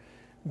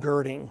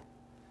undergirding.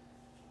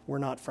 We're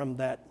not from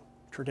that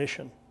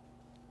tradition.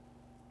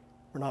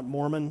 We're not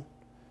Mormon.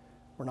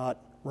 We're not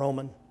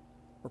Roman.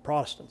 We're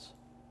Protestants.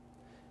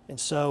 And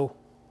so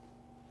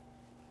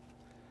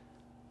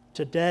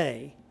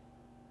today,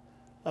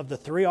 of the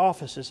three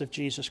offices of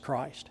Jesus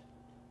Christ,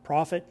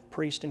 prophet,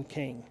 priest, and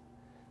king,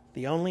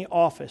 the only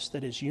office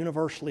that is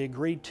universally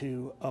agreed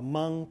to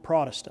among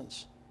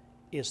Protestants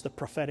is the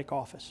prophetic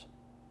office.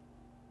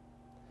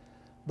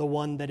 The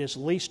one that is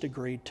least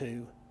agreed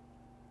to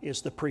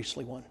is the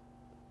priestly one.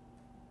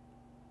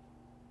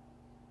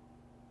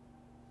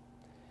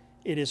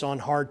 It is on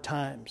hard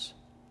times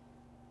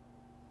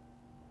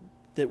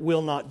that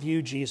will not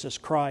view Jesus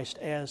Christ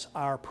as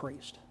our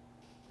priest.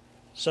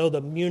 So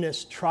the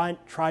munus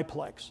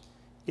triplex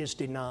is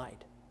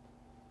denied.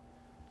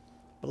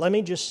 But let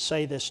me just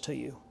say this to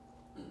you.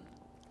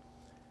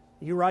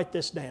 You write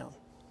this down.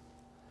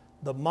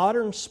 The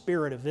modern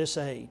spirit of this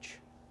age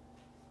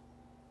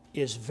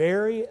is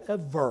very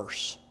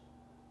averse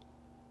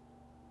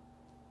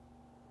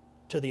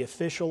to the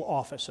official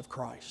office of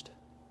Christ.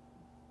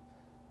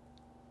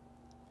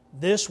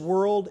 This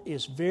world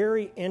is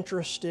very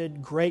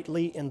interested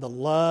greatly in the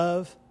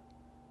love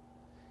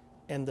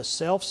and the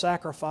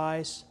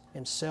self-sacrifice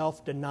and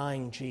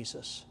self-denying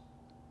Jesus.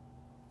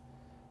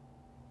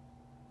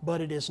 But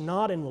it is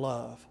not in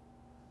love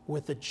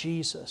with the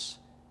Jesus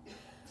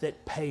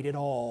that paid it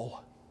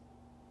all.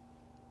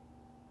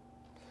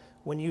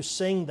 When you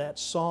sing that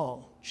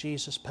song,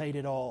 Jesus paid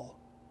it all,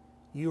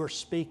 you are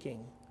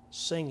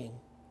singing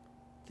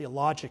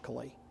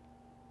theologically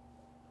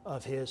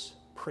of His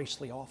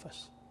priestly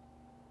office.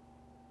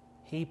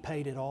 He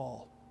paid it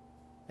all.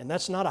 And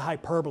that's not a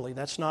hyperbole.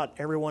 That's not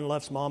everyone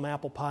loves mom,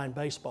 apple pie, and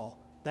baseball.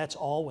 That's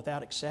all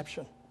without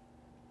exception.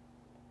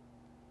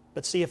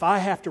 But see, if I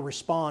have to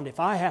respond, if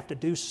I have to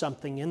do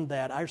something in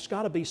that, there's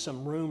got to be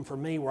some room for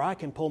me where I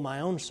can pull my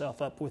own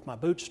self up with my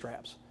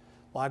bootstraps.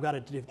 Well, I've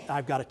got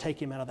to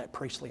take Him out of that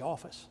priestly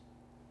office.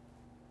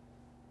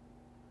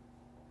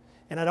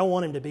 And I don't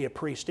want Him to be a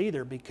priest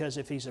either, because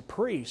if He's a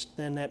priest,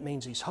 then that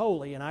means He's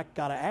holy, and I've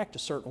got to act a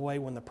certain way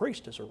when the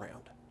priest is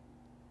around.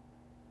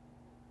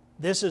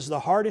 This is the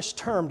hardest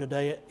term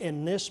today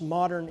in this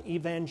modern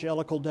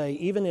evangelical day,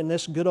 even in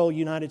this good old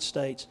United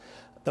States.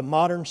 The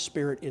modern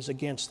spirit is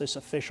against this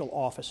official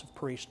office of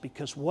priest,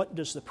 because what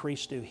does the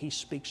priest do? He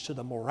speaks to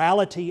the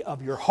morality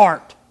of your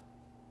heart.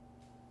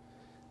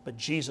 But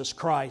Jesus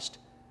Christ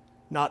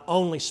not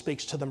only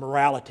speaks to the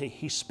morality,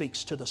 He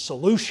speaks to the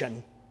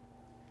solution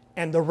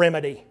and the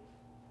remedy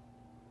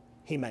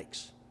He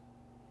makes.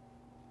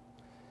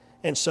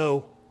 And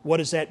so, what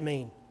does that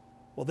mean?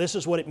 Well, this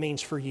is what it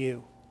means for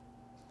you,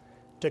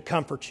 to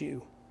comfort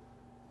you.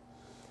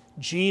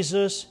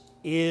 Jesus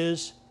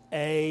is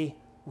a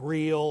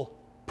real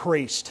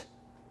priest.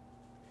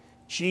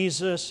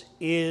 Jesus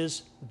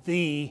is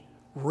the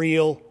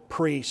real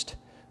priest.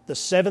 The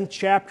 7th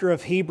chapter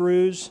of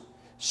Hebrews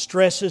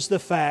stresses the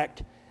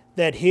fact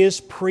that His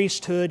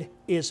priesthood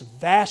is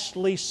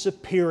vastly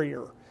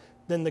superior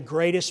than the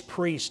greatest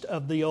priest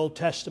of the Old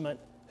Testament,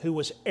 who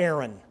was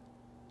Aaron.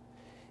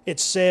 It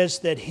says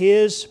that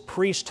His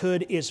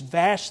priesthood is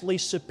vastly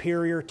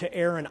superior to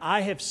Aaron.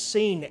 I have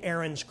seen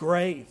Aaron's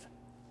grave.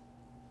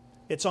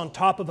 It's on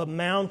top of a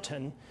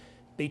mountain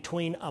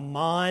between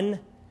Ammon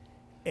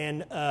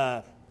and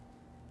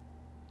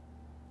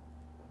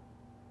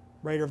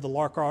Raiders of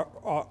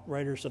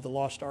the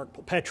Lost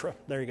Ark, Petra.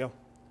 There you go.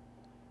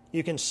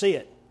 You can see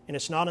it, and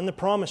it's not in the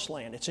Promised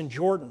Land. It's in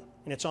Jordan,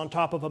 and it's on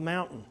top of a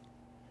mountain.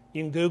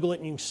 You can Google it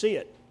and you can see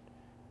it.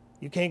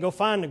 You can't go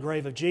find the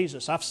grave of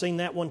Jesus. I've seen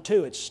that one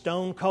too. It's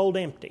stone cold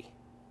empty.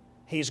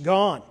 He's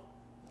gone.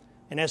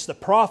 And as the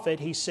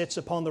prophet, He sits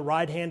upon the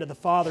right hand of the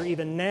Father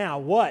even now.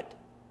 What?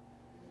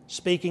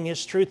 Speaking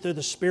His truth through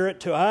the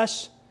Spirit to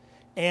us.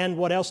 And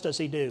what else does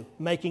He do?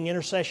 Making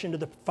intercession to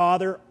the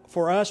Father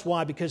for us.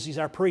 Why? Because He's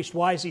our priest.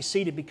 Why is He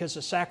seated? Because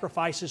the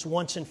sacrifice is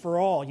once and for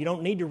all. You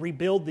don't need to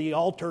rebuild the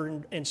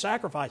altar and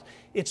sacrifice.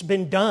 It's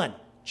been done.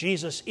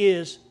 Jesus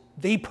is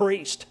the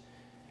priest,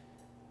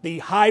 the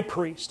high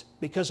priest,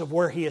 because of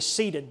where He is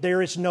seated.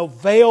 There is no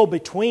veil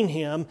between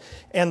Him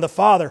and the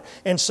Father.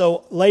 And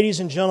so, ladies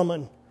and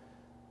gentlemen,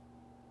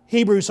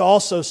 Hebrews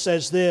also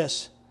says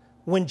this: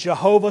 when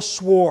Jehovah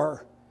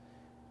swore,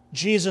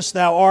 Jesus,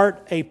 thou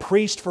art a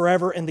priest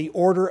forever in the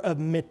order of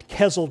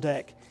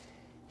Melchizedek,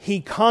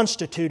 He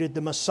constituted the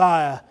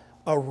Messiah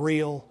a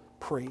real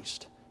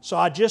priest. So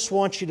I just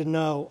want you to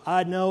know,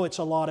 I know it's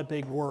a lot of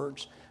big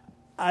words.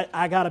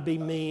 I got to be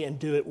me and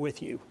do it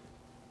with you.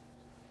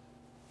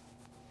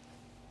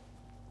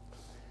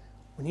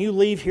 When you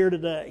leave here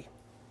today,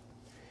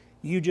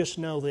 you just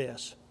know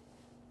this: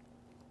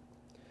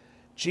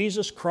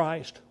 Jesus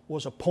Christ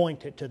was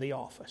appointed to the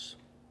office.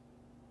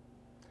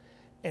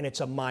 And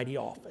it's a mighty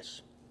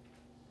office.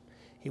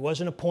 He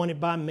wasn't appointed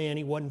by men.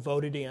 He wasn't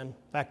voted in. In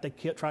fact, they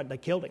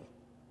killed Him.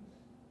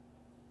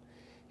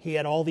 He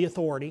had all the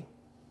authority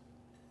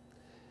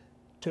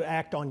to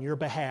act on your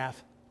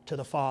behalf to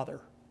the Father.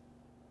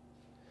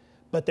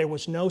 But there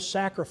was no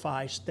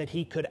sacrifice that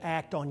He could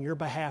act on your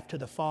behalf to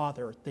the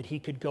Father that He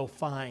could go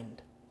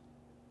find.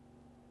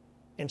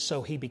 And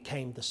so He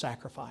became the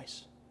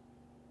sacrifice,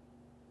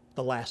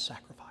 the last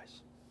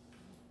sacrifice.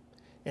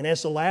 And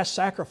as the last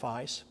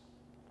sacrifice,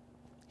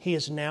 He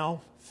is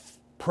now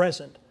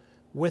present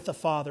with the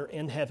Father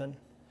in heaven,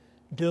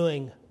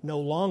 doing no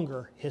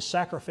longer His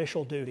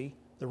sacrificial duty.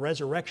 The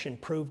resurrection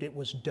proved it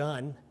was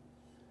done.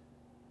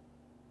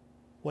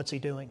 What's He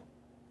doing?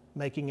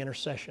 Making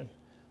intercession.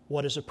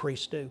 What does a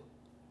priest do?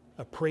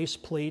 A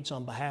priest pleads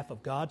on behalf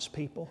of God's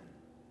people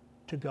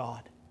to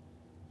God.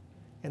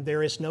 And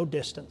there is no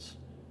distance.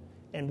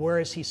 And where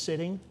is He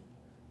sitting?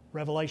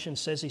 Revelation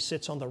says He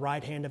sits on the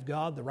right hand of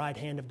God. The right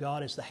hand of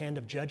God is the hand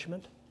of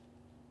judgment.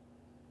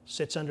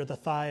 Sits under the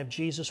thigh of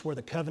Jesus where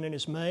the covenant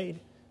is made.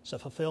 It's a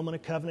fulfillment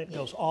of covenant. It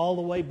goes all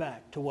the way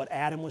back to what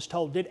Adam was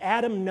told. Did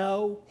Adam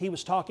know he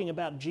was talking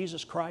about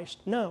Jesus Christ?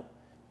 No.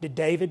 Did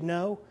David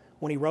know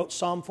when he wrote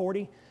Psalm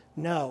 40?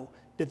 No.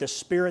 Did the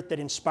Spirit that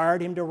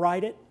inspired him to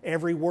write it,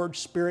 every word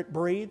Spirit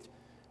breathed?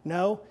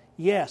 No.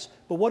 Yes.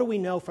 But what do we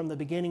know from the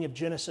beginning of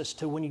Genesis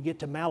to when you get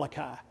to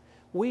Malachi?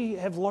 We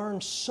have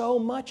learned so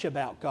much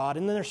about God.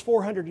 And then there's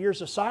 400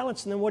 years of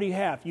silence, and then what do you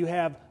have? You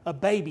have a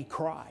baby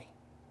cry.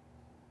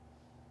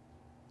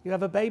 You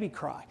have a baby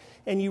cry.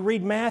 And you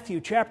read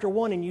Matthew chapter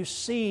 1 and you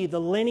see the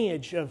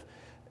lineage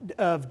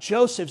of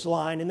Joseph's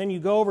line, and then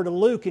you go over to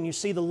Luke and you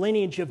see the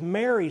lineage of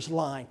Mary's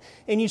line.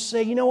 And you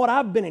say, you know what,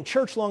 I've been in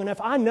church long enough,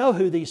 I know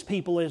who these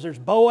people is. There's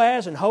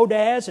Boaz and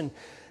Hodaz and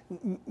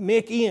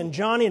Mickey and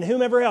Johnny and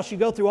whomever else. You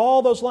go through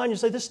all those lines and you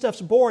say, this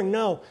stuff's boring.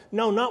 No,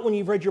 not when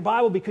you've read your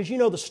Bible, because you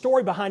know the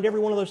story behind every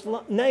one of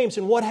those names.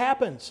 And what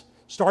happens?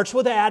 Starts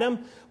with Adam.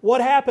 What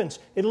happens?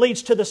 It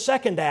leads to the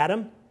second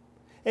Adam.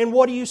 And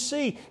what do you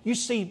see? You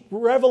see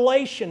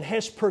Revelation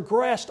has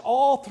progressed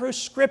all through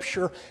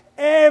Scripture.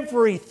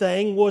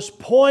 Everything was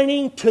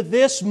pointing to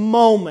this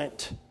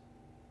moment.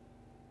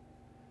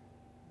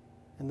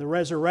 And the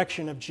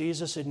resurrection of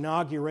Jesus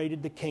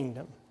inaugurated the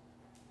kingdom.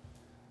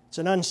 It's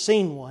an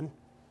unseen one,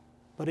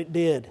 but it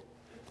did.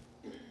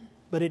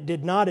 But it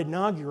did not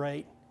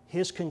inaugurate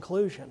His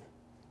conclusion.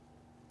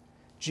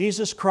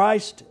 Jesus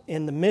Christ,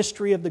 in the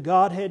mystery of the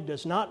Godhead,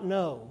 does not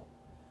know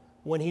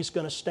when He's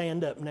going to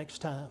stand up next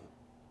time.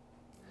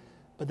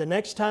 But the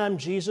next time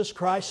Jesus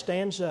Christ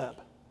stands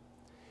up,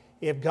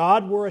 if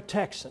God were a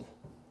Texan,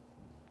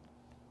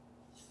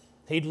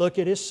 He'd look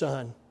at His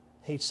Son,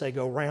 He'd say,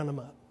 go round them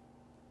up.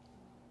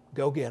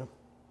 Go get them.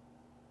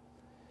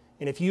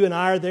 And if you and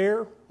I are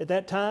there at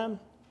that time,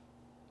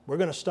 we're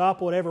going to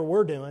stop whatever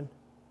we're doing.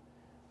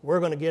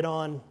 We're going to get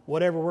on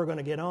whatever we're going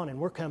to get on, and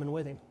we're coming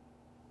with Him.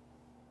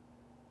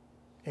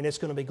 And it's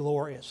going to be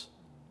glorious.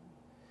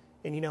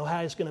 And you know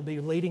how He's going to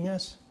be leading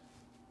us?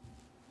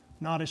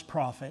 Not as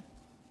prophet,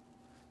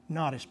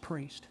 not as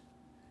priest.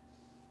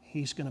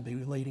 He's going to be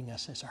leading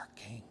us as our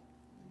King.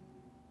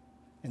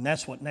 And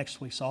that's what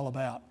next week's all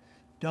about.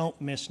 Don't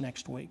miss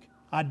next week.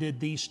 I did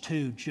these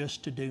two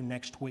just to do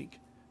next week.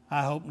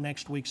 I hope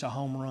next week's a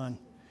home run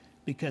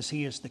because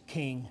He is the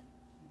King,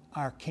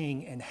 our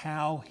King, and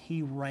how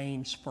He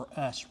reigns for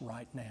us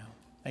right now.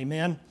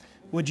 Amen?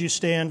 Would you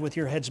stand with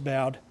your heads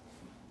bowed?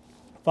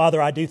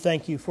 Father, I do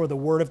thank You for the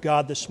Word of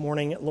God this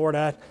morning. Lord,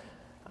 I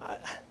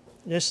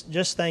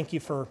just thank You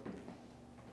for